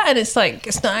there and it's like,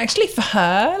 it's not actually for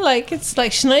her. Like, it's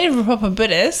like, she's not even a proper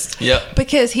Buddhist. Yeah.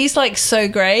 Because he's, like, so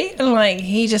great. And, like,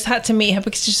 he just had to meet her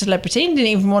because she's a celebrity and didn't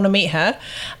even want to meet her.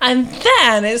 And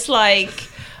then it's like,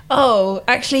 oh,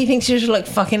 actually, he thinks you should look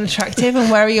fucking attractive and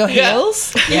wear your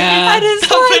heels. Yeah. And it's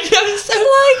like,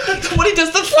 when he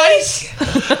does the face.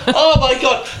 Oh my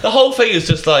God. The whole thing is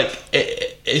just like,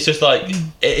 it's just like,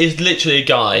 it is literally a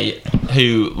guy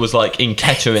who was like in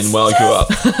Kettering where I grew up.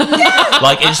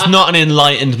 Like, it's not an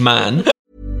enlightened man.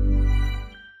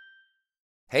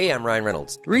 Hey, I'm Ryan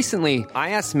Reynolds. Recently, I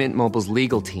asked Mint Mobile's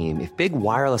legal team if big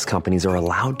wireless companies are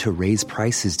allowed to raise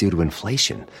prices due to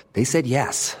inflation. They said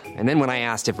yes. And then when I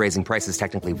asked if raising prices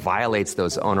technically violates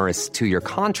those onerous 2-year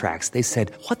contracts, they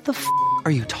said, what the f***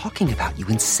 are you talking about, you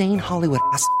insane Hollywood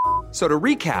ass f- So to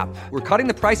recap, we're cutting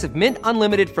the price of Mint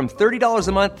Unlimited from $30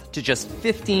 a month to just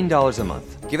 $15 a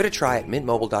month. Give it a try at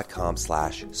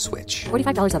mintmobile.com/switch.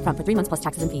 $45 up front for 3 months plus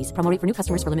taxes and fees. Promo rate for new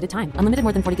customers for limited time. Unlimited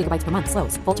more than 40 gigabytes per month.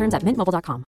 Slows full terms at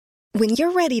mintmobile.com. When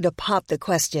you're ready to pop the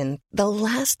question, the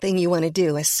last thing you want to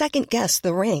do is second-guess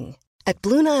the ring. At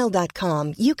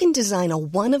BlueNile.com, you can design a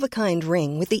one-of-a-kind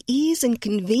ring with the ease and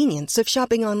convenience of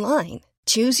shopping online.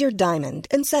 Choose your diamond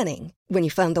and setting. When you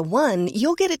find the one,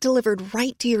 you'll get it delivered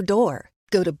right to your door.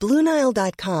 Go to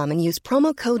BlueNile.com and use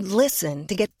promo code LISTEN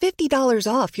to get $50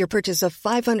 off your purchase of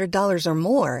 $500 or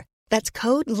more. That's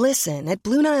code LISTEN at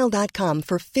BlueNile.com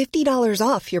for $50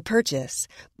 off your purchase.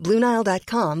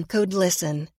 BlueNile.com, code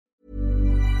LISTEN.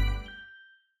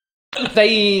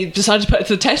 They decided to put it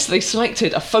to the test. They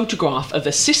selected a photograph of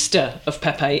the sister of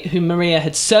Pepe, whom Maria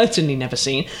had certainly never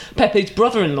seen. Pepe's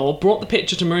brother-in-law brought the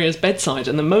picture to Maria's bedside,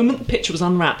 and the moment the picture was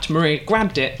unwrapped, Maria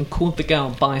grabbed it and called the girl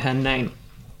by her name.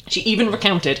 She even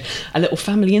recounted a little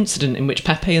family incident in which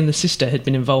Pepe and the sister had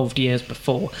been involved years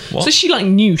before. What? So she, like,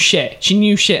 knew shit. She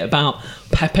knew shit about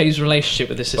Pepe's relationship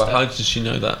with his sister. But how does she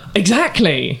know that?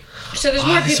 Exactly. So there's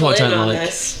more people in on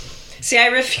this. See, I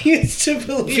refuse to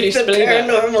believe the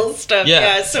paranormal stuff.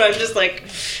 Yeah, so I'm just like,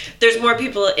 there's more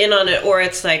people in on it, or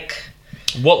it's like...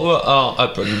 What were our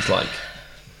upbringings like?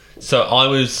 So I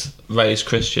was raised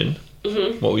Christian.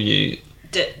 Mm-hmm. What were you?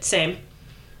 Same.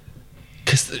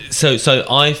 So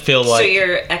I feel like... So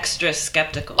you're extra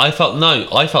skeptical. I felt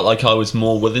like I was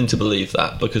more willing to believe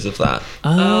that because of that.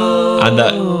 Oh.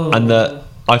 And that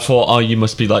I thought, you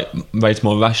must be, like, raised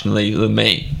more rationally than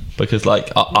me. Because,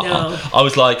 like, I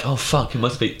was like, oh, fuck, it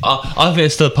must be... I think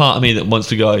there's still a part of me that wants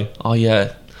to go, oh,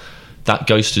 yeah, that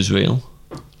ghost is real.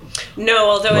 No,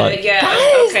 although, that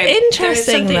is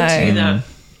interesting, though. To that.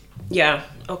 Yeah,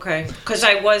 okay. Because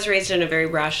I was raised in a very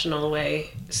rational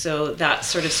way, so that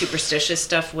sort of superstitious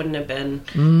stuff wouldn't have been...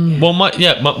 Yeah.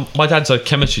 Well, my dad's a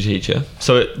chemistry teacher,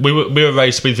 so we were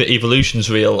raised with the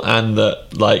evolution's real and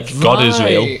that, like, God is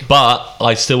real, but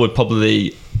I still would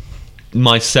probably,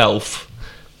 myself...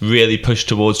 really push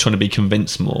towards trying to be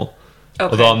convinced more.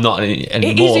 Okay. Although I'm not anymore.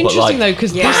 It is interesting, though,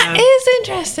 because that is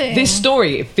interesting. This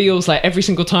story, it feels like every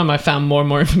single time I found more and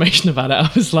more information about it, I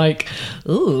was like,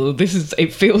 ooh,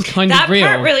 it feels kind of real.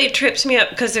 That part really trips me up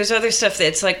because there's other stuff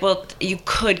that's like, well, you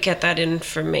could get that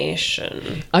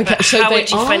information. Okay, but so how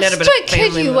would you find out about a family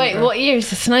could you? member? Wait, what year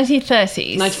is this?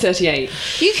 1930s? 1938.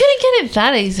 You couldn't get it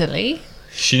that easily.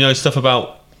 She knows stuff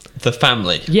about the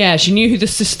family. Yeah, she knew who the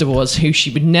sister was, who she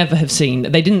would never have seen.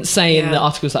 They didn't say in the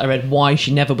articles that I read why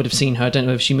she never would have seen her. I don't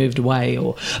know if she moved away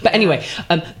or... But anyway,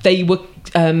 they were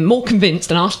more convinced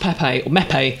and asked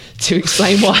Mepe to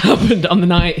explain what happened on the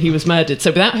night he was murdered.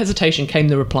 So without hesitation came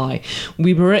the reply.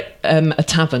 We were at a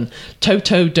tavern.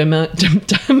 Toto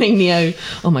Dominio,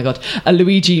 oh my God,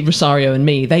 Luigi Rosario and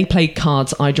me. They played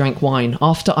cards, I drank wine.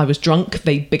 After I was drunk,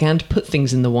 they began to put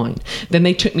things in the wine. Then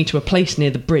they took me to a place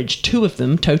near the bridge. Two of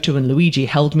them, Toto and Luigi,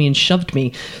 held me and shoved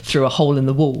me through a hole in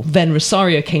the wall. Then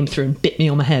Rosario came through and bit me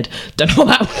on the head. Don't know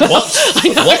what that was.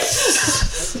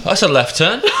 What? That's a left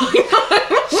turn.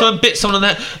 Someone bit someone on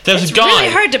that. There's a guy. It's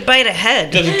really hard to bite a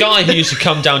head. There's a guy who used to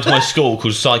come down to my school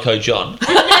called Psycho John,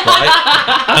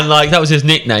 right? And like that was his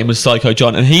nickname, was Psycho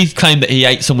John, and he claimed that he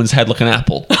ate someone's head like an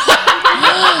apple.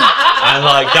 And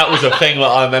like that was a thing that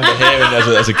I remember hearing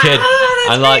as a kid.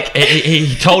 And like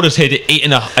he told us he'd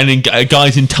eaten a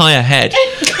guy's entire head,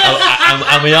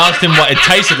 and we asked him what it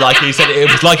tasted like, and he said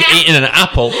it was like eating an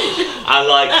apple. And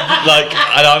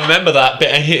and I remember that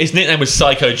bit. And his nickname was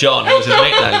Psycho John. It was his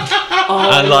nickname,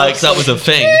 and like that was a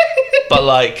thing. But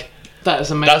like that was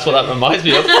amazing. That's what that reminds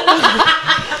me of.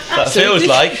 That feels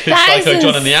like Psycho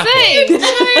John and the apple.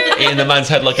 Eating the man's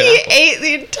head like an apple. He ate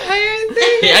the entire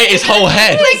thing. He ate his whole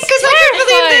head. Because I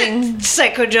can't believe that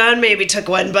Psycho John maybe took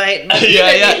one bite.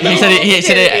 Yeah. He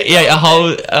said he ate a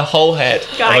whole head of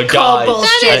a guy.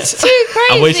 Bullshit. That is too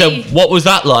crazy. And we said, what was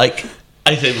that like?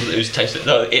 I think it was tasting.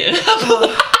 No, eating an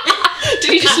apple.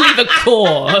 Did he just leave a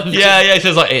core? Yeah. He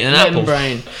says like eating an apple.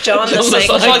 Brain. John the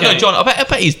Psycho John. I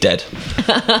bet he's dead.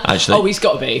 Actually. Oh, he's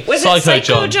got to be. Was it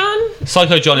Psycho John?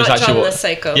 Psycho John is Not actually John what. the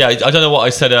Psycho. Yeah, I don't know what I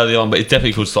said earlier on, but it's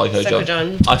definitely called Psycho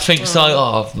John. I think so.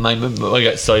 Oh man, when I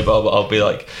get sober, I'll be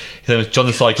like, his name was John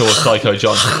the Psycho or Psycho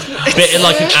John. Bit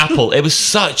like an apple. It was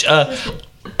such a.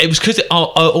 It was because I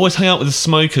always hung out with the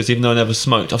smokers, even though I never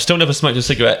smoked. I've still never smoked a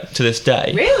cigarette to this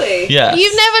day. Really? Yeah.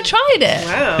 You've never tried it?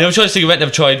 Wow. Never tried a cigarette,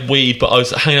 never tried weed, but I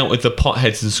was hanging out with the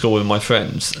potheads in school with my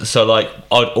friends. So, like,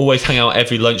 I'd always hang out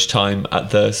every lunchtime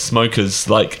at the smokers,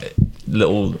 like,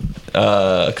 little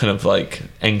kind of, like,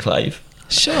 enclave.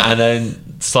 Sure. And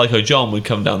then Psycho John would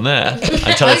come down there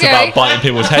and tell us about biting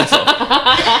people's heads off.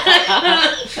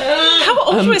 How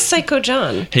old was Psycho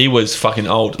John? He was fucking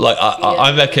old. Like,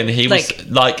 I reckon he was,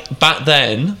 like, back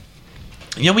then,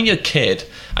 you know when you're a kid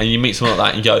and you meet someone like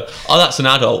that and you go, oh, that's an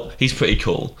adult, he's pretty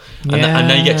cool. And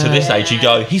then you get to this age, you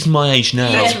go, he's my age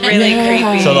now. That's really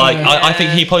creepy. So, like, I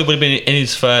think he probably would have been in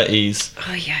his 30s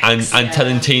and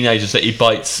telling teenagers that he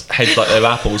bites heads like they're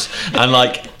apples. And,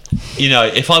 like, you know,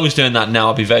 if I was doing that now,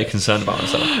 I'd be very concerned about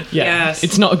myself. Yeah, yes.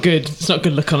 It's not a good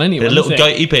look on anyone. A little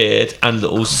goatee beard and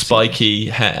little spiky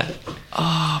hair.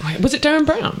 Oh, my, was it Darren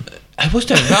Brown? It was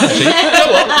Darren Brown, actually. You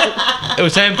know what? It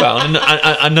was Darren Brown,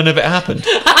 and none of it happened.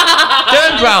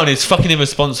 Darren Brown is fucking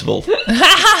irresponsible.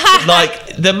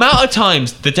 Like, the amount of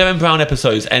times the Darren Brown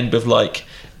episodes end with, like,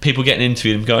 people getting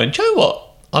interviewed and going, do you know what?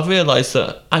 I've realised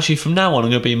that actually from now on I'm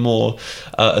going to be more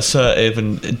assertive,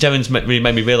 and Darren's really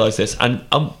made me realise this. And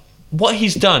what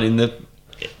he's done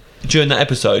during that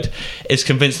episode is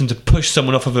convince them to push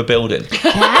someone off of a building.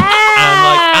 And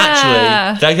like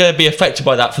actually they're going to be affected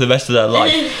by that for the rest of their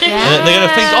life. And they're going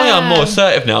to think, oh yeah, I'm more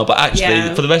assertive now, but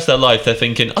actually for the rest of their life they're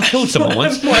thinking, I killed someone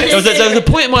once. There was a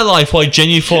point in my life where I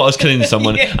genuinely thought I was killing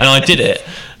someone and I did it.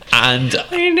 And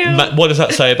what does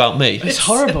that say about me? It's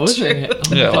horrible, isn't it?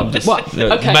 Oh yeah, I'm just,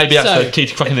 okay, maybe that's the key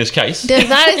to cracking this case.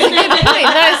 That is a good point.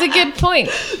 That is a good point.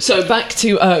 So back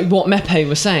to what Mepe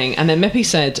was saying, and then Mepe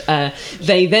said,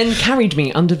 they then carried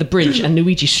me under the bridge and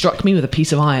Luigi struck me with a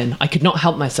piece of iron. I could not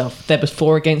help myself. There was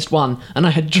 4 against 1 and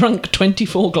I had drunk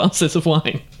 24 glasses of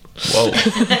wine. Whoa.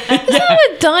 Is that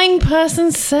what a dying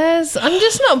person says? I'm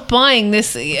just not buying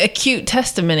this acute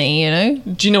testimony, you know?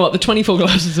 Do you know what? The 24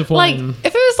 glasses of wine. Like,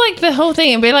 if it was like the whole thing,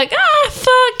 it'd be like,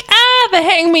 fuck, they're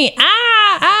hitting me,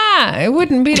 It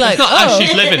wouldn't be like, it's not as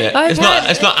she's living it. It's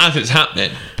not as it's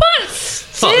happening. But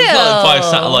still. It's not via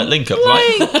satellite link up,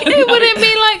 right? It wouldn't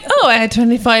be like, I had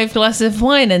 25 glasses of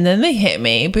wine and then they hit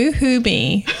me. Boo-hoo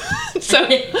me. So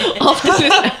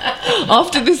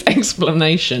after this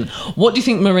explanation, what do you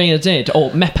think Maria did,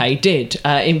 or Mepe did,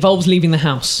 involves leaving the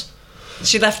house?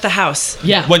 She left the house.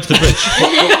 Yeah. Went to the bridge.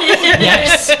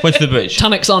 Yes. Went to the bridge.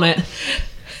 Tunnock's on it.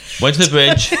 Went to the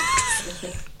bridge.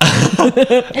 Come on.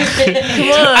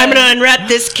 I'm going to unwrap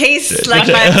this case like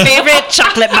my favorite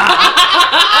chocolate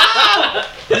bar.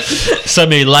 So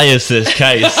many layers to this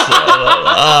case.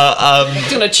 He's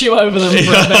going to chew over them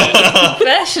for a bit.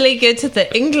 Especially good to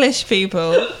the English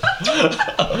people.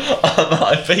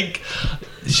 I think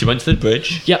she went to the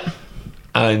bridge. Yep.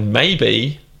 And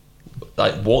maybe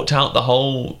like walked out the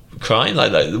whole crime,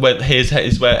 like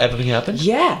here's where everything happened.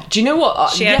 Yeah. Do you know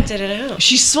what? She acted it out.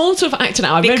 She sort of acted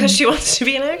out. Because she wants to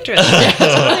be an actress.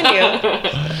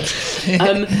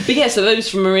 But yeah, so those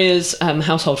from Maria's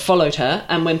household followed her,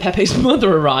 and when Pepe's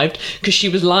mother arrived, because she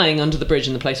was lying under the bridge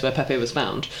in the place where Pepe was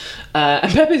found,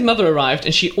 and Pepe's mother arrived,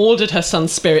 and she ordered her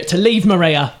son's spirit to leave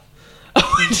Maria.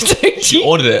 She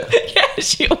ordered it. Yeah,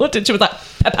 she ordered. She was like,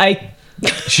 Pepe.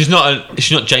 She's not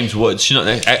James Woods. She's not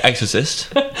an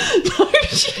exorcist. No,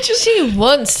 She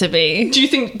wants to be. Do you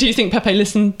think Pepe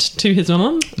listened to his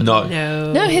mum? No.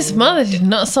 No, his mother did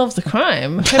not solve the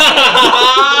crime.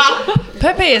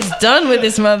 Pepe is done with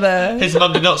his mother. His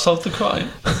mum did not solve the crime.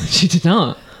 She did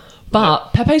not.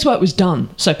 But Pepe's work was done.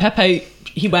 So Pepe,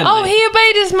 he went. Oh, he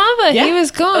obeyed his mother. Yeah. He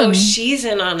was gone. Oh, she's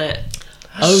in on it.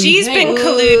 Oh, She's yeah. been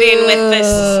colluding with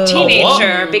this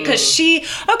teenager what? because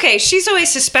she's always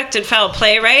suspected foul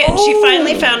play, right? And she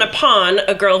finally found a pawn,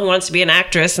 a girl who wants to be an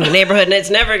actress in the neighborhood, and it's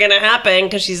never going to happen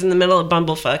because she's in the middle of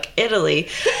bumblefuck Italy.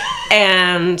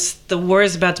 And the war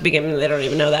is about to begin. They don't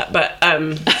even know that, but,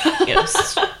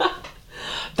 yes.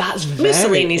 That's very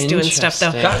Mussolini's doing stuff, though.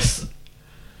 interesting.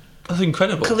 That's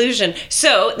incredible. Collusion.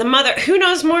 So the mother, who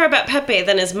knows more about Pepe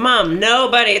than his mom?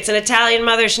 Nobody. It's an Italian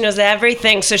mother. She knows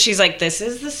everything. So she's like, this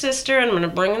is the sister. I'm going to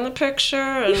bring in the picture.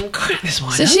 And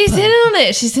So she's in on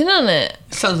it. She's in on it.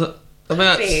 Sounds like,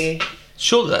 that's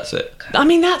surely that's it. I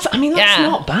mean, that's Yeah.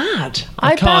 not bad.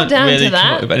 I bow Can't down really to come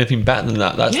up that. with anything better than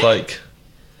that. That's like,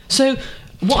 So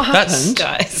what That's- happened?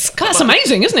 guys, come That's on.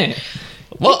 amazing, isn't it?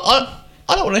 well,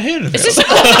 I don't want to hear anything. It's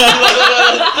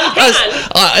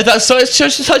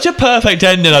just such a perfect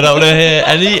ending. I don't want to hear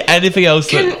anything else.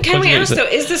 Can we contradicts ask, it. though,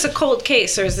 is this a cold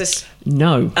case or is this...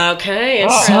 No. Okay,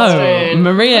 So interesting.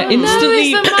 Maria No,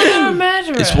 instantly. is the mother a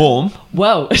murderer? It's warm.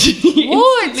 Well,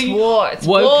 It's war. It's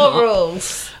woke war up.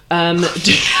 rules.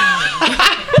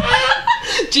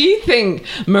 Do you think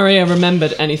Maria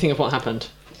remembered anything of what happened?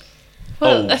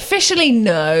 Well, officially,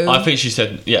 no. I think she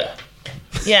said, yeah.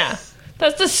 Yeah.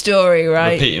 That's the story,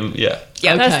 right? Repeating, yeah.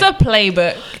 Yeah, That's the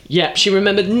playbook. Yeah, she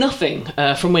remembered nothing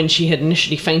from when she had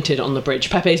initially fainted on the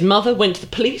bridge. Pepe's mother went to the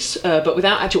police, but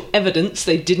without actual evidence,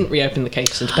 they didn't reopen the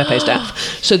case into Pepe's death.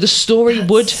 So the story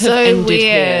would have So ended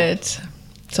here. weird.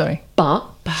 Sorry. But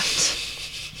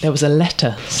there was a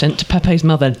letter sent to Pepe's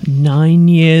mother 9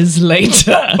 years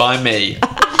later. By me.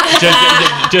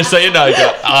 just so you know,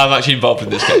 I'm actually involved in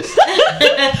this case.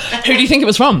 Who do you think it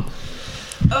was from?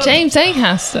 James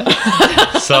Acaster.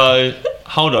 So,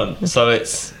 hold on. So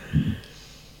it's...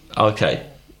 Okay.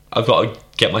 I've got to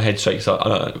get my head straight because I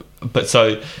don't know. But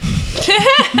so,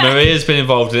 Maria's been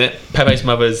involved in it. Pepe's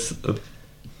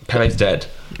dead.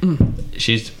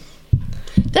 She's...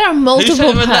 There are Who multiple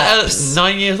sent her a letter Peps.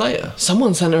 9 years later?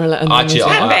 Someone sent her a letter. 9 Actually, years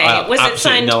later. Pepe. Was it absolutely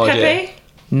signed no Pepe? idea.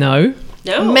 No.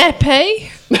 No.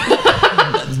 Mepe.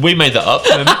 We made that up.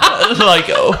 Like,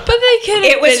 oh. But they could.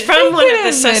 It was from one of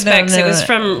the suspects. It was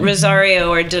from Rosario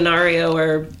or Denario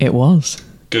or It was.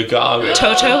 Good guy.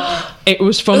 Toto. It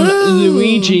was from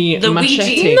Luigi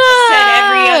Machete. Said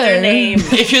every other name.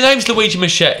 If your name's Luigi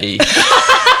Machete,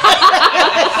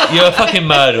 you're a fucking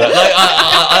murderer. Like,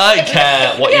 I don't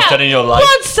care what you've done in your life.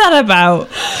 What's that about?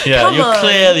 Yeah, Come you're on.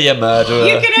 clearly a murderer.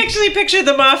 You can actually picture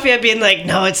the mafia being like,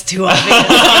 no, it's too obvious.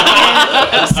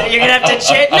 So you're going to have to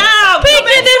check. No, pick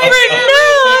a different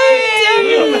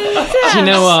Do you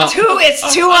know what?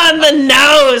 It's too on the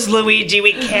nose, Luigi.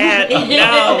 We can't.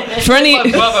 No. For any My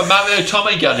brother, Mario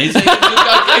Tommy Gun. He's a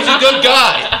good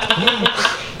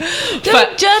guy.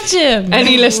 Don't judge him.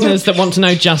 Any listeners that want to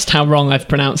know just how wrong I've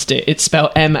pronounced it, it's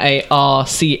spelled Marchete.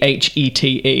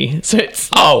 So it's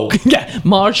yeah,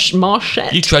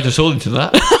 Marchette. You dragged us all into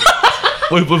that.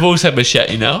 We've all said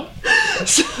machete now.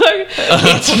 So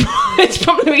it's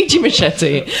from Luigi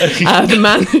Machete, the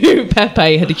man who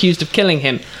Pepe had accused of killing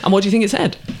him. And what do you think it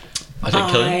said? I didn't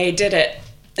kill him. I did it.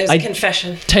 There's a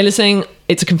confession. Taylor's saying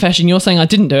it's a confession. You're saying I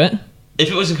didn't do it. If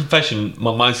it was a confession,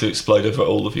 my mind's would explode over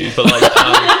all of you. But like,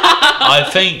 I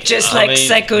think Just like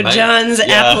Psycho mate, John's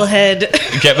apple head.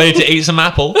 Get ready to eat some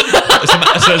apple.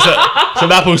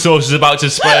 Some apple sauce is about to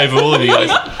spray over all of you guys.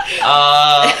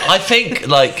 I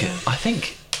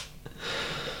think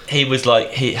he was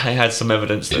like he had some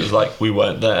evidence that was like we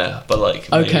weren't there, but like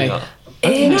maybe Okay. not.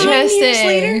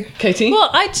 Interesting. Katie? Well,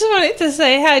 I just wanted to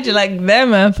say, how'd you like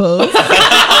them apples?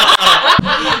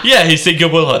 Yeah, he's seen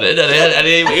Good Will Hunting, and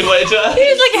he went into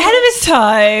He was like ahead of his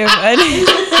time. And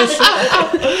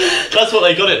That's what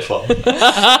they got it for. they were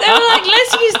like,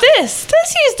 let's use this.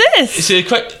 Let's use this. See,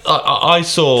 I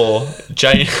saw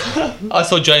I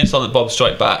saw Jane Silent Bob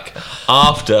Strike Back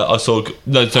after I saw before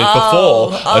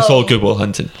I saw Good Will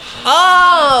Hunting.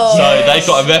 Oh, So they've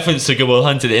got a reference to Good Will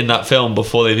Hunting in that film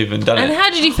before they've even done and it. how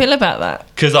did you feel about that?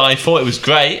 Because I thought it was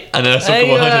great, and then I saw Good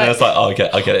Will Hunting, and I was like, oh,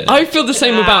 I get it. Now. I feel the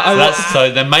same about.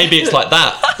 So then maybe it's like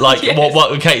that, like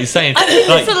what Kate is saying. Like,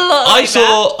 it's a lot like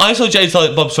I saw Jane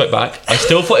Silent Bob Strike Back. I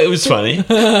still thought it was funny, and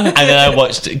then I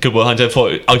watched Good Will Hunting. I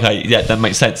thought, okay, yeah, that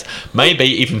makes sense. Maybe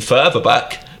even further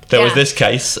back, there was this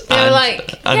case, They were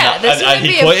like, and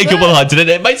he quoted Good Will Hunting, and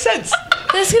it made sense.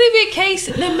 There's going to be a case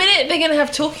the minute they're going to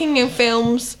have talking in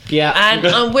films. Yeah.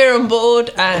 And we're on board.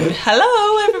 And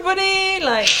hello, everybody.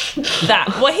 Like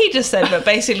that. What he just said, but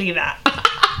basically that.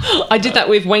 I did that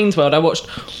with Wayne's World. I watched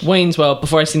Wayne's World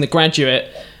before I seen The Graduate,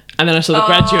 and then I saw The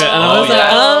Graduate, and I was like,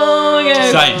 oh,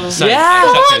 yeah. Same. Yeah.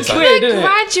 Exactly the same. Weird, The isn't it?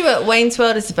 Graduate, Wayne's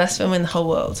World is the best film in the whole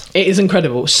world. It is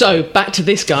incredible. So, back to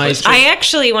this, guys. I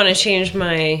actually want to change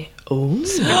my Go on.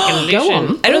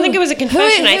 I don't think it was a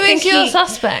confession. Who I think is your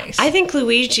suspect? I think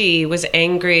Luigi was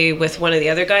angry with one of the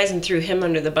other guys and threw him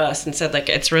under the bus and said, like,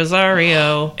 it's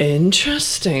Rosario.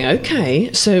 Interesting.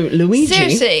 Okay. So, Luigi.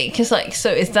 Seriously, because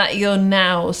so is that your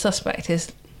now suspect? Is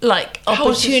like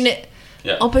opportunist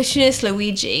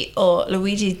Luigi, or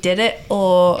Luigi did it,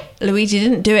 or Luigi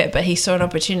didn't do it but he saw an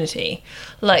opportunity?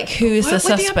 Like, who is the What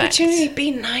would suspect? the opportunity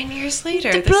be 9 years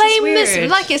later? To This is blame weird. this,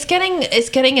 like it's getting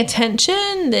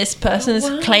attention. This person is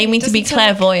claiming to be Doesn't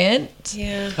sound- clairvoyant.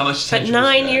 Yeah. How much But attention was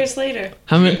 9 it? years later.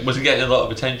 How many? Was it getting a lot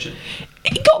of attention?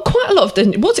 It got quite a lot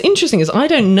of. What's interesting is I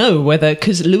don't know whether,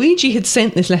 because Luigi had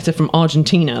sent this letter from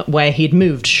Argentina where he'd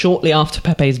moved shortly after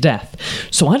Pepe's death,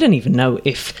 so I don't even know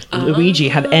if Luigi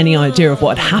had any idea of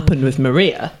what had happened with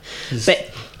Maria,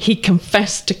 but he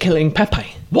confessed to killing Pepe.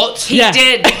 What? He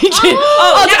did. He did.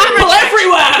 Oh, apple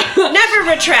everywhere. Never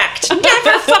retract.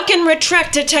 Never fucking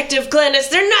retract, Detective Glenn. Is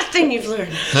there nothing you've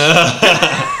learned?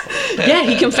 Yeah,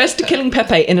 he confessed to killing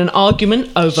Pepe in an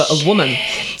argument over a woman.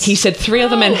 He said 3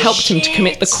 other men helped him to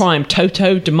commit the crime: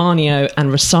 Toto, Demanio,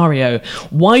 and Rosario.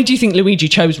 Why do you think Luigi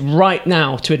chose right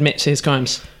now to admit to his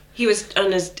crimes? He was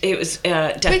on his. It was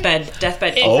deathbed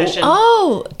confession.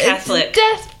 Oh, Catholic.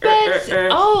 deathbed.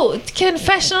 Oh,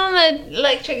 confession on an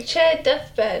electric chair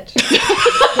deathbed.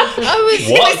 I was.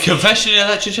 What? Confession in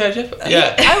electric chair?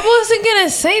 Yeah. I wasn't gonna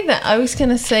say that. I was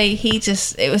gonna say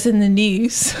it was in the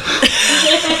news.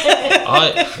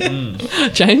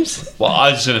 James? Well,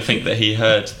 I was going to think that he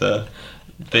heard the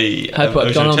Heard what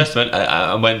had gone original on. testament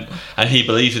and he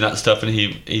believed in that stuff, and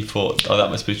he thought, oh, that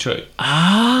must be true.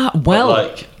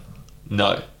 Well,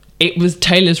 no. it was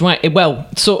Taylor's right. Well,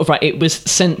 sort of right. It was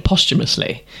sent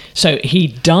posthumously. So he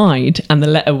died, and the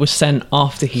letter was sent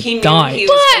after he knew died. he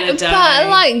was gonna die. But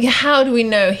like, how do we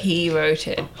know he wrote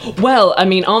it? Well, I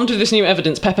mean, armed with this new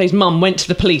evidence, Pepe's mum went to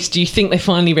the police. Do you think they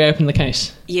finally reopened the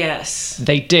case? Yes.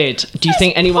 They did. Do you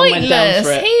think anyone went down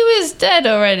for it? He was dead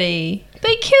already.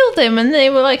 They killed him, and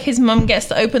they were like, his mum gets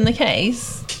to open the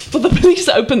case. Well, the police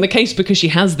opened the case because she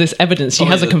has this evidence. She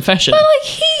has a confession. But like,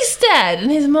 he's dead, and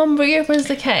his mum reopens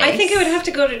the case. I think it would have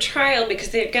to go to trial because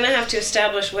they're going to have to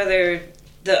establish whether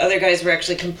the other guys were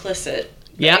actually complicit.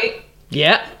 Yeah. Right?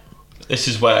 Yeah. This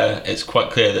is where it's quite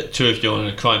clear that 2 of you are on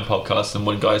a crime podcast and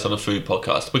 1 guy's on a food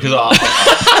podcast. Because I'm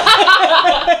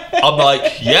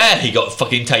like, yeah, he got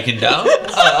fucking taken down.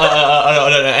 I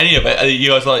don't know any of it. And you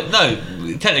guys are like, no,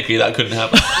 technically that couldn't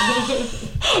happen.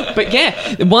 But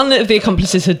yeah, one of the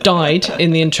accomplices had died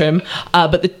in the interim,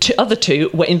 but the other 2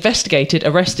 were investigated,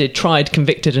 arrested, tried,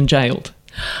 convicted, and jailed.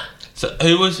 So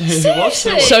who was? So the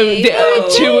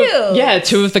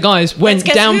 2 of the guys went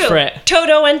Guess down who? for it.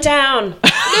 Toto went down.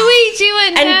 Luigi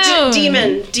went down.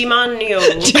 And Demanio.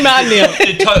 Demanio.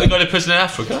 Did Toto go to prison in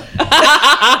Africa?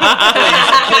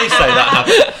 Please say that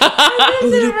happened.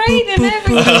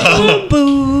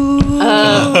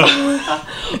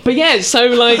 But yeah, so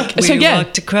like, We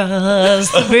walked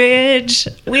across the bridge.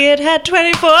 We had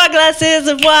 24 glasses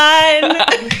of wine.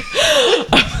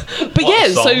 But yeah,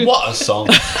 so What a song!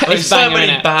 There's so banging,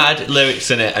 many innit? bad lyrics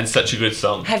in it, and such a good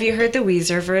song. Have you heard the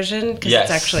Weezer version? Because Yes,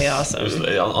 it's actually awesome. It was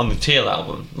on the Teal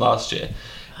album last year.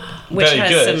 Which Very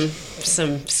has good.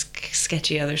 some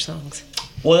sketchy other songs.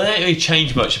 Well, they don't really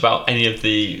change much about any of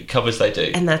the covers they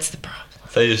do. And that's the problem.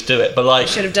 They just do it, but like,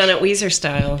 Should have done it Weezer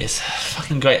style. it's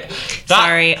fucking great.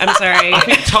 I'm sorry. I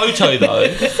think Toto though.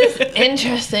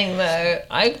 Interesting though.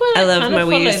 I love kind my of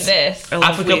follow Weez. this. I love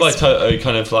Africa by Weezer. Toto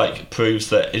kind of like proves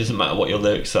that it doesn't matter what your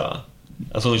lyrics are,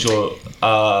 as long as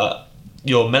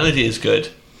your melody is good,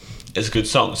 it's a good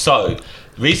song. So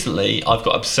recently, I've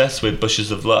got obsessed with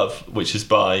Bushes of Love, which is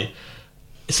by.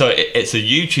 So it's a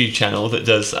YouTube channel that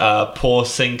does poor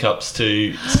sync ups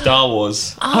to Star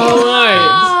Wars. oh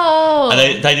right.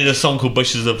 and they did a song called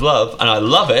Bushes of Love, and I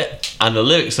love it, and the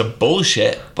lyrics are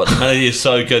bullshit, but the melody is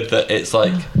so good that it's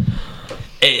like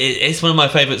it's one of my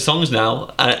favourite songs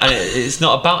now, and it's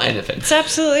not about anything. It's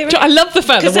absolutely right. I love the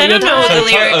fact that I don't know what the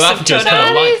lyrics of Africa's Toto. kind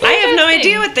of like that. I have no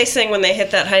idea what they sing when they hit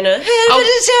that high note.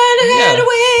 Also,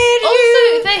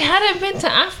 they hadn't been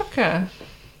to Africa.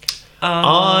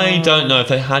 I don't know if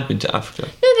they had been to Africa.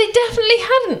 No, they definitely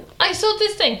hadn't. I saw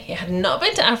this thing. He had not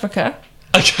been to Africa.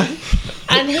 Okay.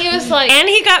 And he was like... And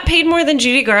he got paid more than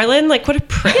Judy Garland? Like, what a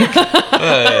prick. He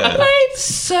paid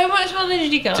so much more than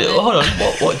Judy Garland. Hold on,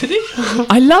 what did he?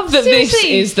 I love that this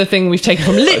Seriously. is the thing we've taken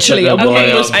from literally a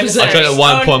woman was I possessed. don't know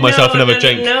why I'm pouring myself another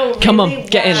drink. No, Come on, really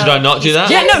get in. Should I not do that?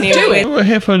 Yeah, no, do it. We're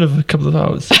here for another couple of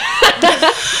hours.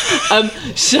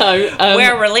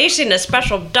 We're releasing a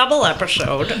special double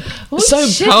episode.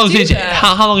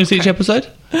 How long is each episode?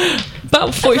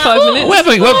 About 45 minutes. We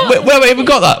haven't even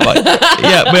got that. Like,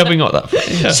 yeah, we haven't got that.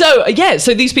 Yeah.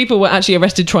 So these people were actually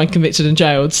arrested, tried, convicted, and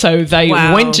jailed. So they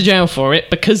went to jail for it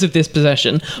because of this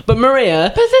possession. But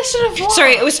Maria, Possession of what?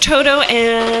 Sorry, it was Toto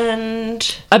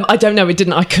and... I don't know.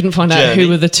 I couldn't find out Journey. who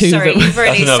were the two. Sorry, that you've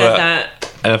already That's said another- that.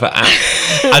 Another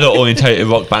adult orientated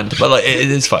rock band, but like it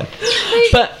is fine.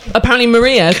 But apparently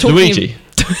Maria talking. Luigi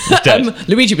was dead.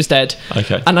 Luigi was dead.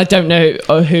 Okay. And I don't know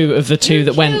who of the two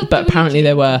that went, but apparently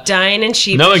there were. Dying and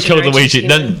sheep. No one killed Luigi.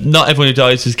 Not everyone who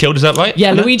dies is killed. Is that right?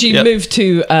 Yeah, No? Luigi Yeah. moved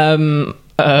to.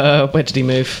 Where did he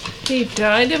move? He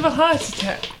died of a heart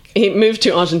attack. He moved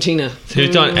to Argentina. So he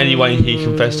was dying anyway. He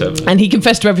confessed to everything. And he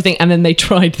confessed to everything, and then they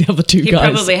tried the other two He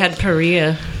guys. probably had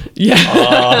Paria. Yeah.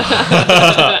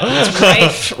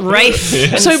 It's rife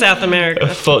in South America.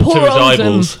 Fuck to Poor his old,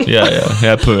 eyeballs.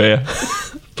 Yeah, Perea.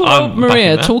 Poor I'm old Maria,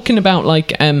 backing that. talking about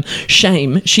like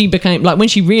shame, she became like when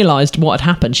she realised what had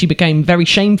happened, she became very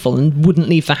shameful and wouldn't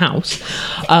leave the house.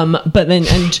 But then,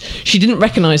 and she didn't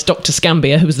recognise Dr.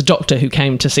 Scambia, who was the doctor who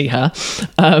came to see her.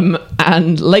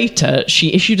 And later,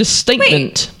 she issued a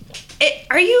statement.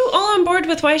 Are you all on board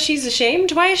with why she's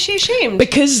ashamed? Why is she ashamed?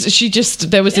 Because she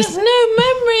just there was There's this. no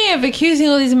memory of accusing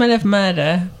all these men of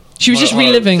murder. She was just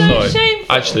reliving. So Sorry.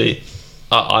 shameful. Actually,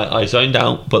 I zoned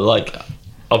out, but like,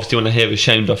 obviously when I hear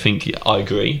ashamed, I think I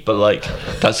agree, but like,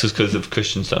 that's just because of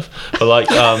Christian stuff. But like,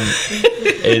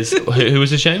 who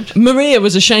was ashamed? Maria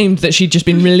was ashamed that she'd just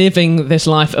been reliving this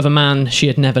life of a man she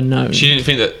had never known. She didn't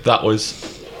think that was.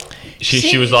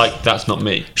 She was like, that's not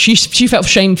me. She felt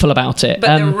shameful about it.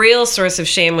 But the real source of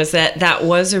shame was that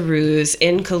was a ruse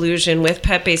in collusion with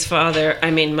Pepe's mother,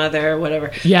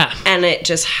 whatever. Yeah. And it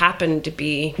just happened to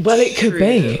be Well, it could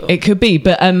be. It could be.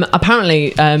 But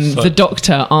apparently, the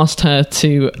doctor asked her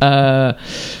to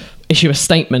issue a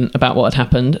statement about what had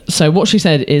happened. So what she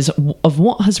said is, of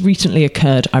what has recently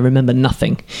occurred, I remember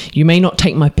nothing. You may not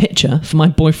take my picture, for my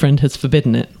boyfriend has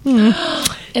forbidden it.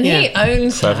 And he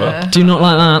owns Clever. her. Do you not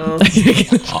like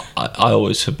that? I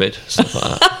always forbid stuff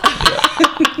like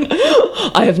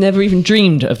that. I have never even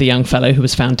dreamed of the young fellow who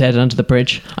was found dead under the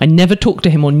bridge. I never talked to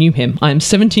him or knew him. I am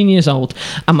 17 years old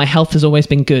and my health has always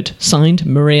been good. Signed,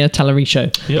 Maria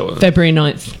Tallarico. Yeah, well- February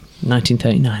 9th,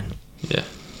 1939. Yeah.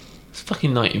 It's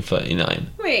fucking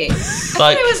 1939. Wait, I thought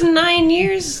Like- it was 9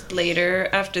 years later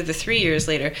after the 3 years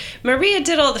later. Maria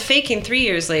did all the faking 3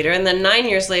 years later, and then 9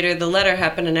 years later the letter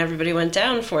happened and everybody went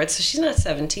down for it. So she's not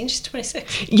 17, she's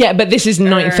 26. Yeah, but this is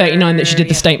 1939 that she did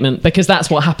the yeah. statement because that's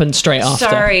what happened straight after.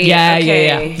 Sorry, Yeah,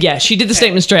 okay. yeah. She did the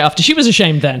statement straight after. She was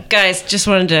ashamed then. Guys, just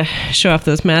wanted to show off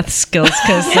those math skills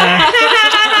because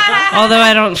although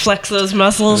I don't flex those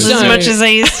muscles as So- much as I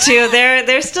used to,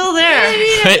 they're still there.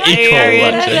 Pretty cool,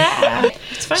 actually.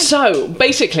 It's fine. So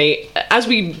basically, as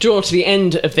we draw to the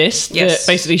end of this, Yes.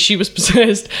 basically she was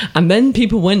possessed, and then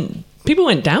people went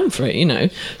down for it, you know.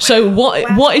 So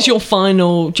what is your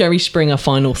final Jerry Springer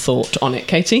final thought on it,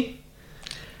 Katie?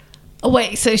 Oh,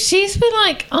 wait, so she's been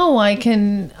like,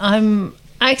 I'm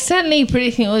accidentally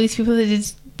predicting all these people that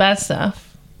did bad stuff.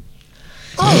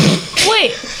 Oh,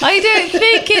 wait, I don't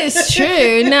think it's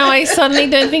true. Now I suddenly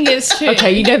don't think it's true.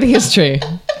 Okay, you don't think it's true.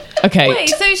 Okay. Wait,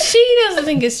 so she doesn't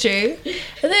think it's true.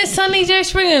 And then suddenly Jerry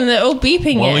Springer and they're all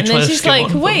beeping Why are it. we And trying then to she's skim like,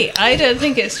 on them? wait, I don't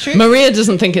think it's true. Maria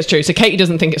doesn't think it's true, so Katie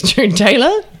doesn't think it's true.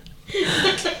 Taylor?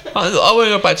 I want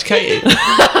to go back to Katie.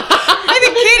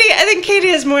 I think Katie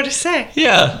has more to say.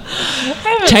 Yeah.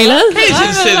 Taylor? Katie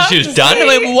didn't say that she was done.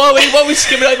 I mean, why are we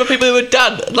skimming over people who were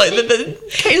done? Like,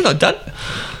 Katie's not done.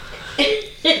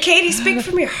 Katie, speak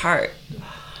from your heart.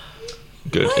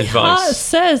 Good Heart advice.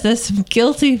 says there's some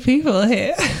guilty people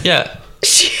here. Yeah.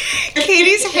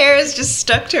 Katie's hair is just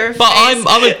stuck to her But face.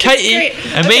 I'm with Katie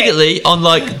great. immediately on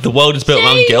like the world is built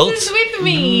around guilt. Jesus, we've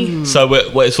Blimey. So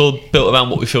it's all built around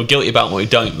what we feel guilty about and what we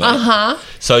don't, right? Uh-huh.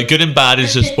 So good and bad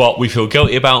is just what we feel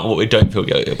guilty about and what we don't feel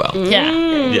guilty about. Yeah.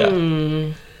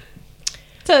 Yeah.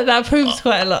 So that proves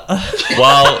quite a lot.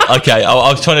 Well, okay. I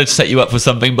was trying to set you up for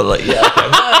something, but like, yeah.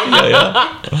 Okay.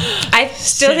 Yeah. I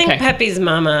still think Okay. Pepe's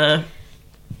mama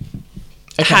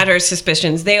had her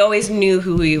suspicions. They always knew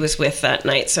who he was with that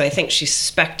night, so I think she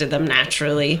suspected them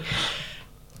naturally.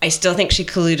 I still think she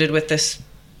colluded with this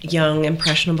young,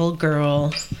 impressionable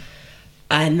girl.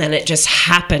 And then it just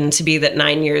happened to be that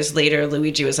 9 years later,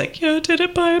 Luigi was like, yeah, I did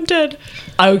it, bye, I'm dead.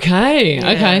 Okay.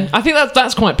 I think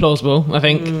that's quite plausible, I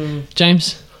think.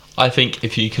 James? I think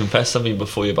if you confess something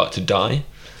before you're about to die,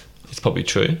 it's probably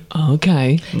true.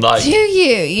 Okay. Like, Do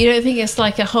you don't think it's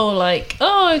like a whole like,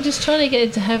 oh, I'm just trying to get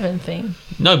into heaven thing?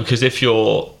 no, because if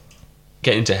you're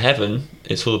getting to heaven,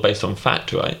 it's all based on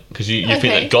fact, right? Because you think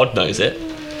Okay. that God knows it.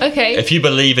 Okay. If you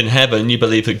believe in heaven, you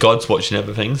believe that God's watching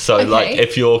everything. So, Okay. like,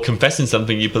 if you're confessing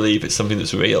something, you believe it's something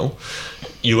that's real.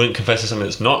 You wouldn't confess to something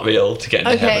that's not real to get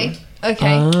into heaven.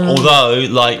 Okay. Although,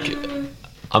 like,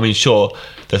 I mean, sure,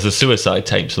 there's the suicide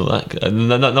tapes and all that.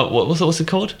 No, what's it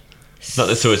called? Not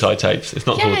the suicide tapes. It's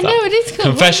not Yeah, called that. no, it is called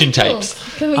Confession what's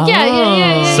it called? tapes.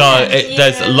 Yeah. So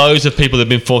there's loads of people that have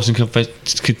been forced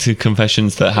to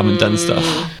confessions that haven't done stuff.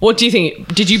 What do you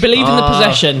think? Did you believe in the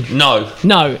possession? No.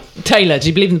 No. Taylor, do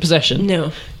you believe in the possession?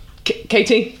 No.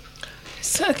 Katie?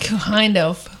 So kind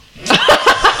of.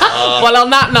 Well, on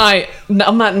that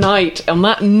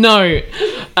note,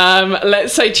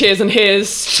 let's say cheers, and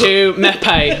here's to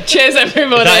Mepe. Cheers,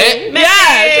 everybody. Is that it?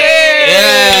 Yeah,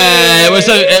 cheers.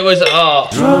 Yeah, it was. Oh.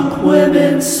 Drunk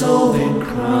women solving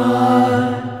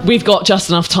crime. We've got just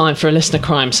enough time for a listener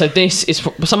crime. So this is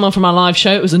someone from our live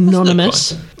show. It was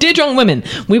anonymous. Dear Drunk Women,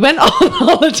 we went on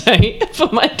holiday for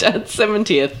my dad's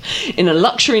 70th in a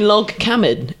luxury log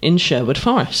cabin in Sherwood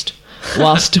Forest.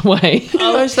 Whilst away. Who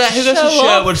goes there? Who goes to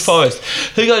Sherwood Forest?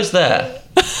 Who goes there?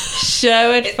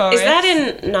 Sherwood Forest. Is that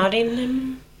in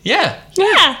Nottingham? Yeah.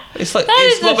 Yeah. It's like, That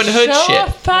it's is Robin a Hood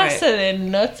show-off shit. person in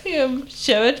Nottingham.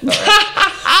 Sherwood Forest.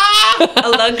 A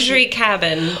luxury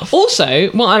cabin. Also,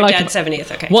 what I like Dad's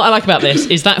 70th, okay. what I like about this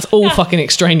is that's all fucking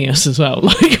extraneous as well.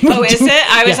 Like, Oh, is it?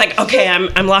 I was Yeah. like, okay,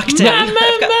 I'm locked in. I've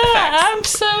got the facts. I'm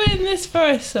so in this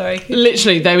forest. Sorry.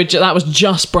 Literally, that was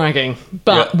just bragging.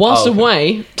 But Yeah. whilst Oh, okay.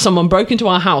 away, someone broke into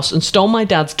our house and stole my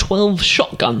dad's 12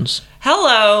 shotguns.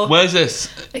 Hello. Where's this?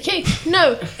 Okay.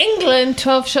 No, England.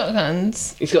 12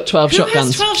 shotguns. He's got 12 Who shotguns.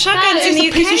 has 12 shotguns in the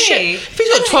UK? If he's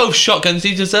got 12 shotguns,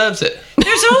 he deserves it.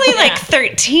 There's only like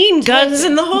 13 guns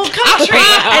in the whole country.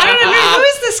 I don't know. Who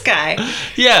is this guy?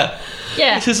 Yeah.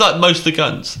 Yeah. This is like most of the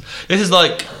guns. This is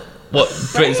like what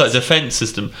Britain's like defence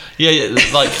system. Yeah,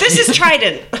 like This is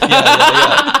Trident.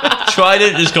 yeah.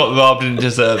 Trident just got robbed and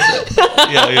deserves it.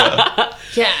 Yeah.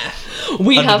 Yeah.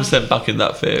 We have 100% back in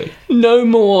that theory. no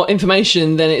more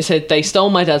information than it said they stole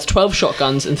my dad's 12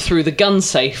 shotguns and threw the gun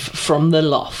safe from the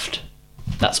loft.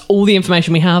 That's all the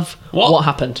information we have. What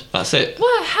happened? That's it.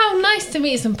 Well, how nice to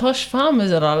meet some posh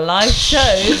farmers at our live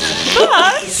shows.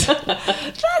 But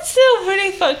that's still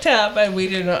pretty fucked up, and we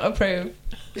do not approve.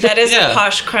 That is Yeah. a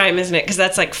posh crime, isn't it? Because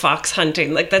that's like fox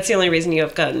hunting. Like, that's the only reason you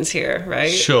have guns here,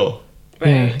 right? Sure.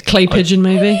 Yeah. Clay pigeon,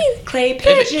 maybe? Clay If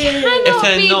pigeon. Cannot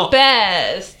they're be not-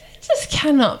 bears. It just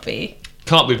cannot be.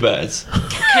 Can't be bears.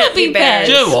 Can't be bears.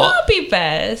 Do you know what? Can't be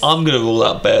bears. I'm going to rule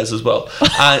out bears as well. And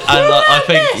I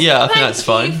think, yeah, I think that's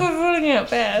fine. Thank you for ruling out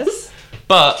bears.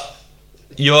 But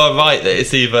you are right that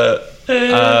it's either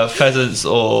pheasants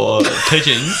or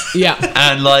pigeons. Yeah.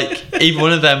 And like, either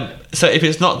one of them. So if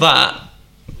it's not that,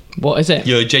 What is it?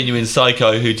 you're a genuine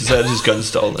psycho who deserves his gun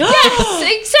stolen. Yes,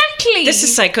 exactly. This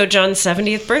is Psycho John's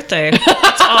 70th birthday.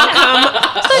 It's all come.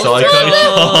 Psycho.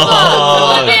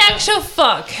 What the actual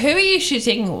fuck? Who are you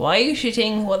shooting? Why are you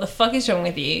shooting? What the fuck is wrong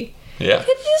with you? Yeah.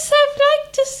 Could you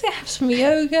just have some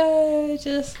yoga,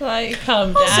 just like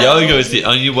calm down. Yoga is the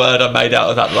only word I made out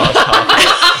of that last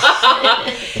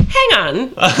half. Hang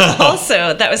on.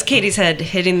 Also, that was Katie's head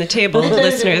hitting the table.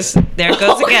 Listeners, there it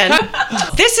goes again.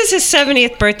 This is his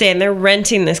 70th birthday, and they're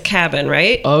renting this cabin,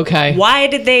 right? Okay. Why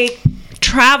did they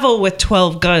travel with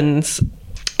 12 guns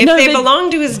if No, they they-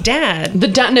 belong to his dad? The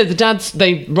dads,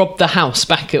 they robbed the house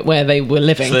back at where they were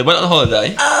living. So they went on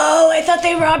holiday. Oh, I thought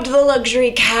they robbed the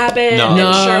luxury cabin No. in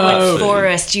No. Sherwood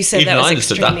Forest. You said Even that was I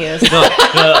understood extraneous.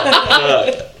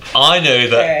 that. No. I knew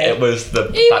that Alright. it was the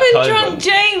back Even home drunk one.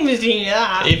 James knew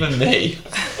that. Even me.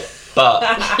 But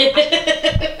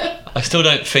I still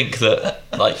don't think that,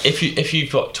 like, if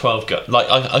you've got 12 guns, like,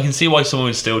 I can see why someone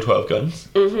would steal 12 guns,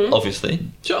 obviously.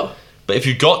 Sure. But if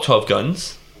you've got 12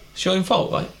 guns, it's your own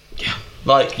fault, right? Yeah.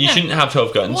 Like, you shouldn't have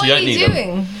 12 guns. What you are don't you need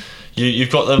doing? them.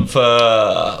 You've got them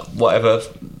for whatever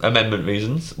amendment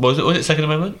reasons. Was it Second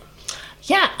Amendment?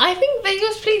 Yeah, I think they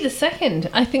just plead the second.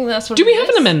 I think that's what. Do we have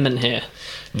an amendment here?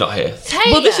 Not here. Taylor,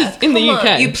 Well, this is in the come UK.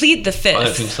 on. You plead the fifth. I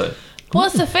don't think so.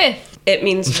 What's the fifth? It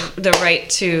means the right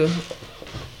to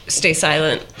stay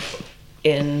silent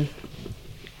in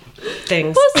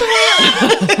things. What's the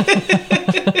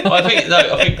one? I think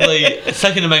the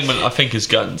Second Amendment, I think, is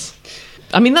guns.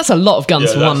 I mean, that's a lot of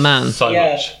guns for that's one man. So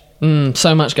Yeah. much.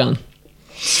 So much gun.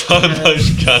 So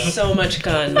much gun. So much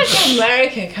gun. Like an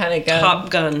American kind of gun. Top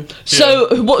gun. So,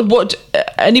 what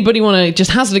anybody want to just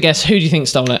hazard a guess? Who do you think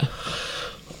stole it?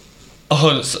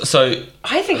 Oh, so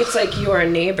I think it's like your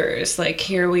neighbors. Like,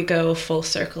 here we go full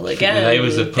circle again. the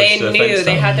neighbours have pushed They the knew, fence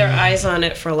they down. had their eyes on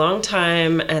it for a long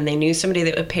time, and they knew somebody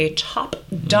that would pay top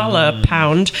dollar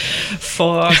pound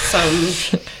for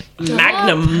some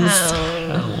magnums.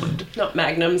 Not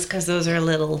magnums, because those are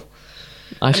little.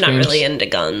 Ice I'm not creams. really into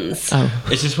guns. Oh.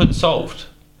 is this one solved?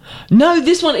 No,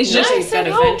 this one is No, just. it's a Got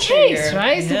whole adventure case, here.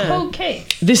 right? It's Yeah. the whole case.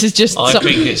 This is just. I some-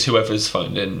 think it's whoever's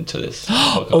phoned in to this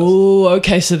podcast. Oh,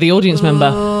 okay. So the audience member.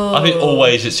 I think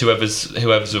always it's whoever's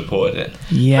reported it. How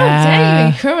dare you Yeah.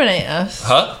 incriminate us?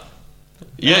 Huh?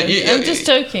 I'm just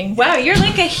joking. Wow, you're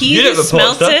like a he You who don't report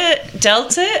smelt stuff. it,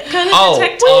 dealt it kind of Oh,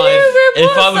 detective.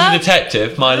 if I was a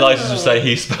detective, my license would say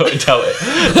he spelled it out.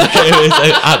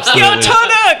 Absolutely. Your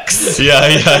tonics!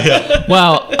 Yeah.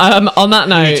 Well, on that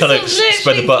note, Tell it, Literally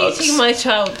spread the bucks. teaching my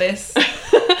child this.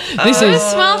 this I is.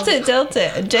 smelt it, dealt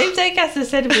it. And James Acaster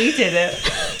said we did it.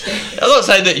 I'm not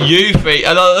saying that you three,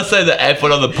 I'm not saying that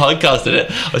everyone on the podcast did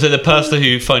it. I'm saying the person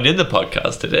who phoned in the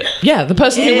podcast did it. Yeah, the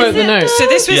person who Is wrote the it note. So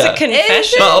this was Yeah. a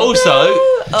confession. But also, do you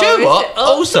Or know is what? it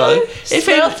also If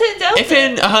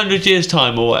in 100 years'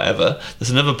 time or whatever,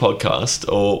 there's another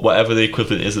podcast or whatever the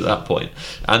equivalent is at that point,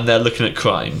 and they're looking at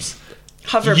crimes,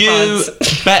 Hover you pods.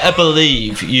 better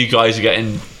believe you guys are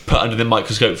getting put under the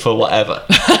microscope for whatever.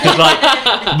 Because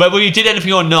like, whether you did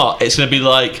anything or not, it's going to be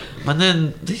like, and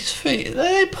then these three,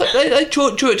 they drew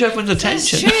it to everyone's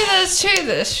attention. That's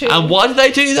true. And why did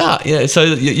they do that? Yeah, so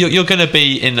you're going to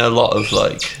be in a lot of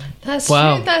like. That's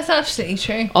Wow. true. That's absolutely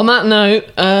true. On that note,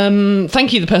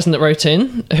 thank you, the person that wrote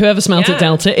in. Whoever smelt it, Yeah.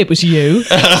 dealt it. It was you.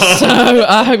 So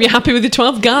I hope you're happy with your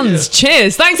 12 guns.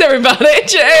 Cheers. Thanks, everybody.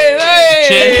 Cheers.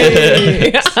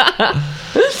 Hey.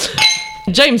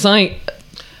 James,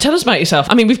 tell us about yourself.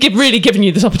 I mean, we've really given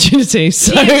you this opportunity.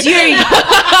 So to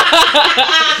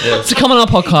come on our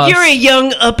podcast. You're a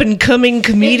young up-and-coming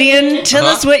comedian. Tell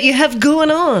us what you have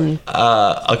going on.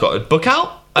 I got a book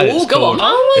out. and Ooh, it's go called,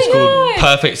 on. Oh it's my called God.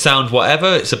 Perfect Sound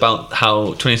Whatever. It's about how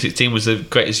 2016 was the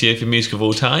greatest year for music of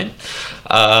all time.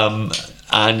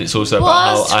 And it's also about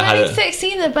Was how I had a,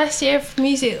 2016 the best year for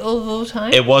music of all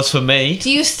time? it was for me. Do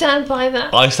you stand by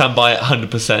that? I stand by it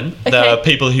 100%. There Okay. are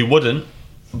people who wouldn't,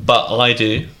 but I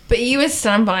do. But you would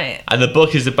stand by it. And the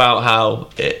book is about how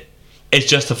it's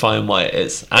justifying why it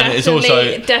is. And it's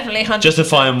also definitely 100%.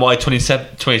 justifying why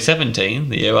 2017,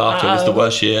 the year after, was the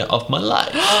worst year of my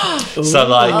life. So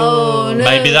like, no.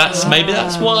 maybe that's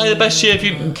why the best year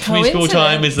for music of all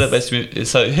time is the best.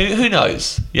 So who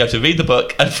knows? You have to read the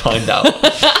book and find out.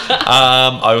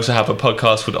 I also have a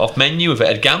podcast called Off Menu with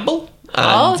Ed Gamble.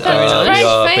 And that's very we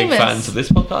are big famous. fans of this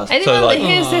podcast. Anyone so like, that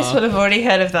hears this would have already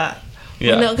heard of that.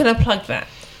 yeah. We're not going to plug that.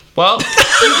 Well,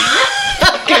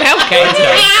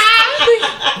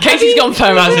 Casey's gone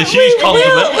further. that's a huge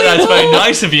compliment. That's very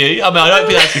nice of you. I mean, I don't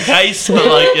think that's the case, but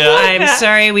like, yeah. I'm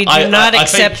sorry, we do not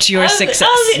accept your success.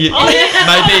 Maybe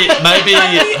Unlikely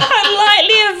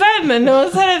event, no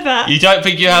one said that. you don't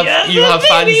think you have fans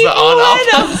that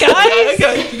aren't our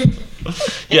fans.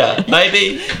 Yeah,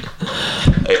 maybe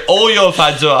all your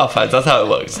fans are our fans. That's how it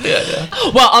works. Yeah.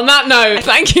 Well, on that note,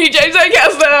 thank you, James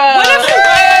Acaster.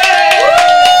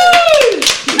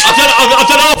 I've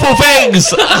done awful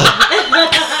things.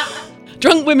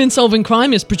 Drunk Women Solving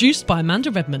Crime is produced by Amanda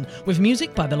Redman with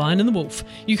music by The Lion and the Wolf.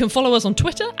 You can follow us on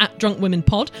Twitter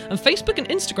 @DrunkWomenPod and Facebook and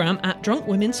Instagram @Drunk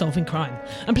Women Solving Crime.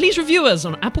 And please review us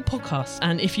on Apple Podcasts.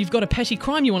 And if you've got a petty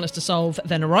crime you want us to solve,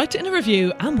 then write it in a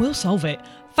review and we'll solve it.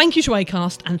 Thank you to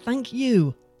Acast and thank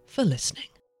you for listening.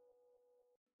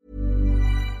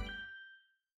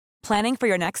 Planning for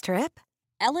your next trip?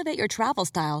 Elevate your travel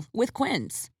style with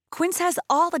Quince. Quince has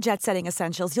all the jet-setting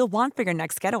essentials you'll want for your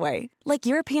next getaway, like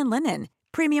European linen,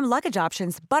 premium luggage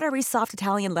options, buttery soft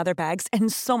Italian leather bags,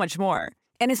 and so much more.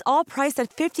 And is all priced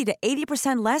at 50 to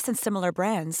 80% less than similar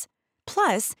brands.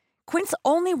 Plus, Quince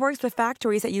only works with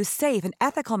factories that use safe and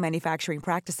ethical manufacturing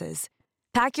practices.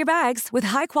 Pack your bags with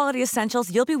high-quality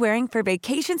essentials you'll be wearing for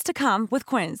vacations to come with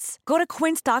Quince. Go to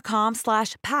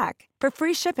quince.com/pack for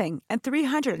free shipping and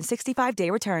 365-day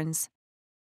returns.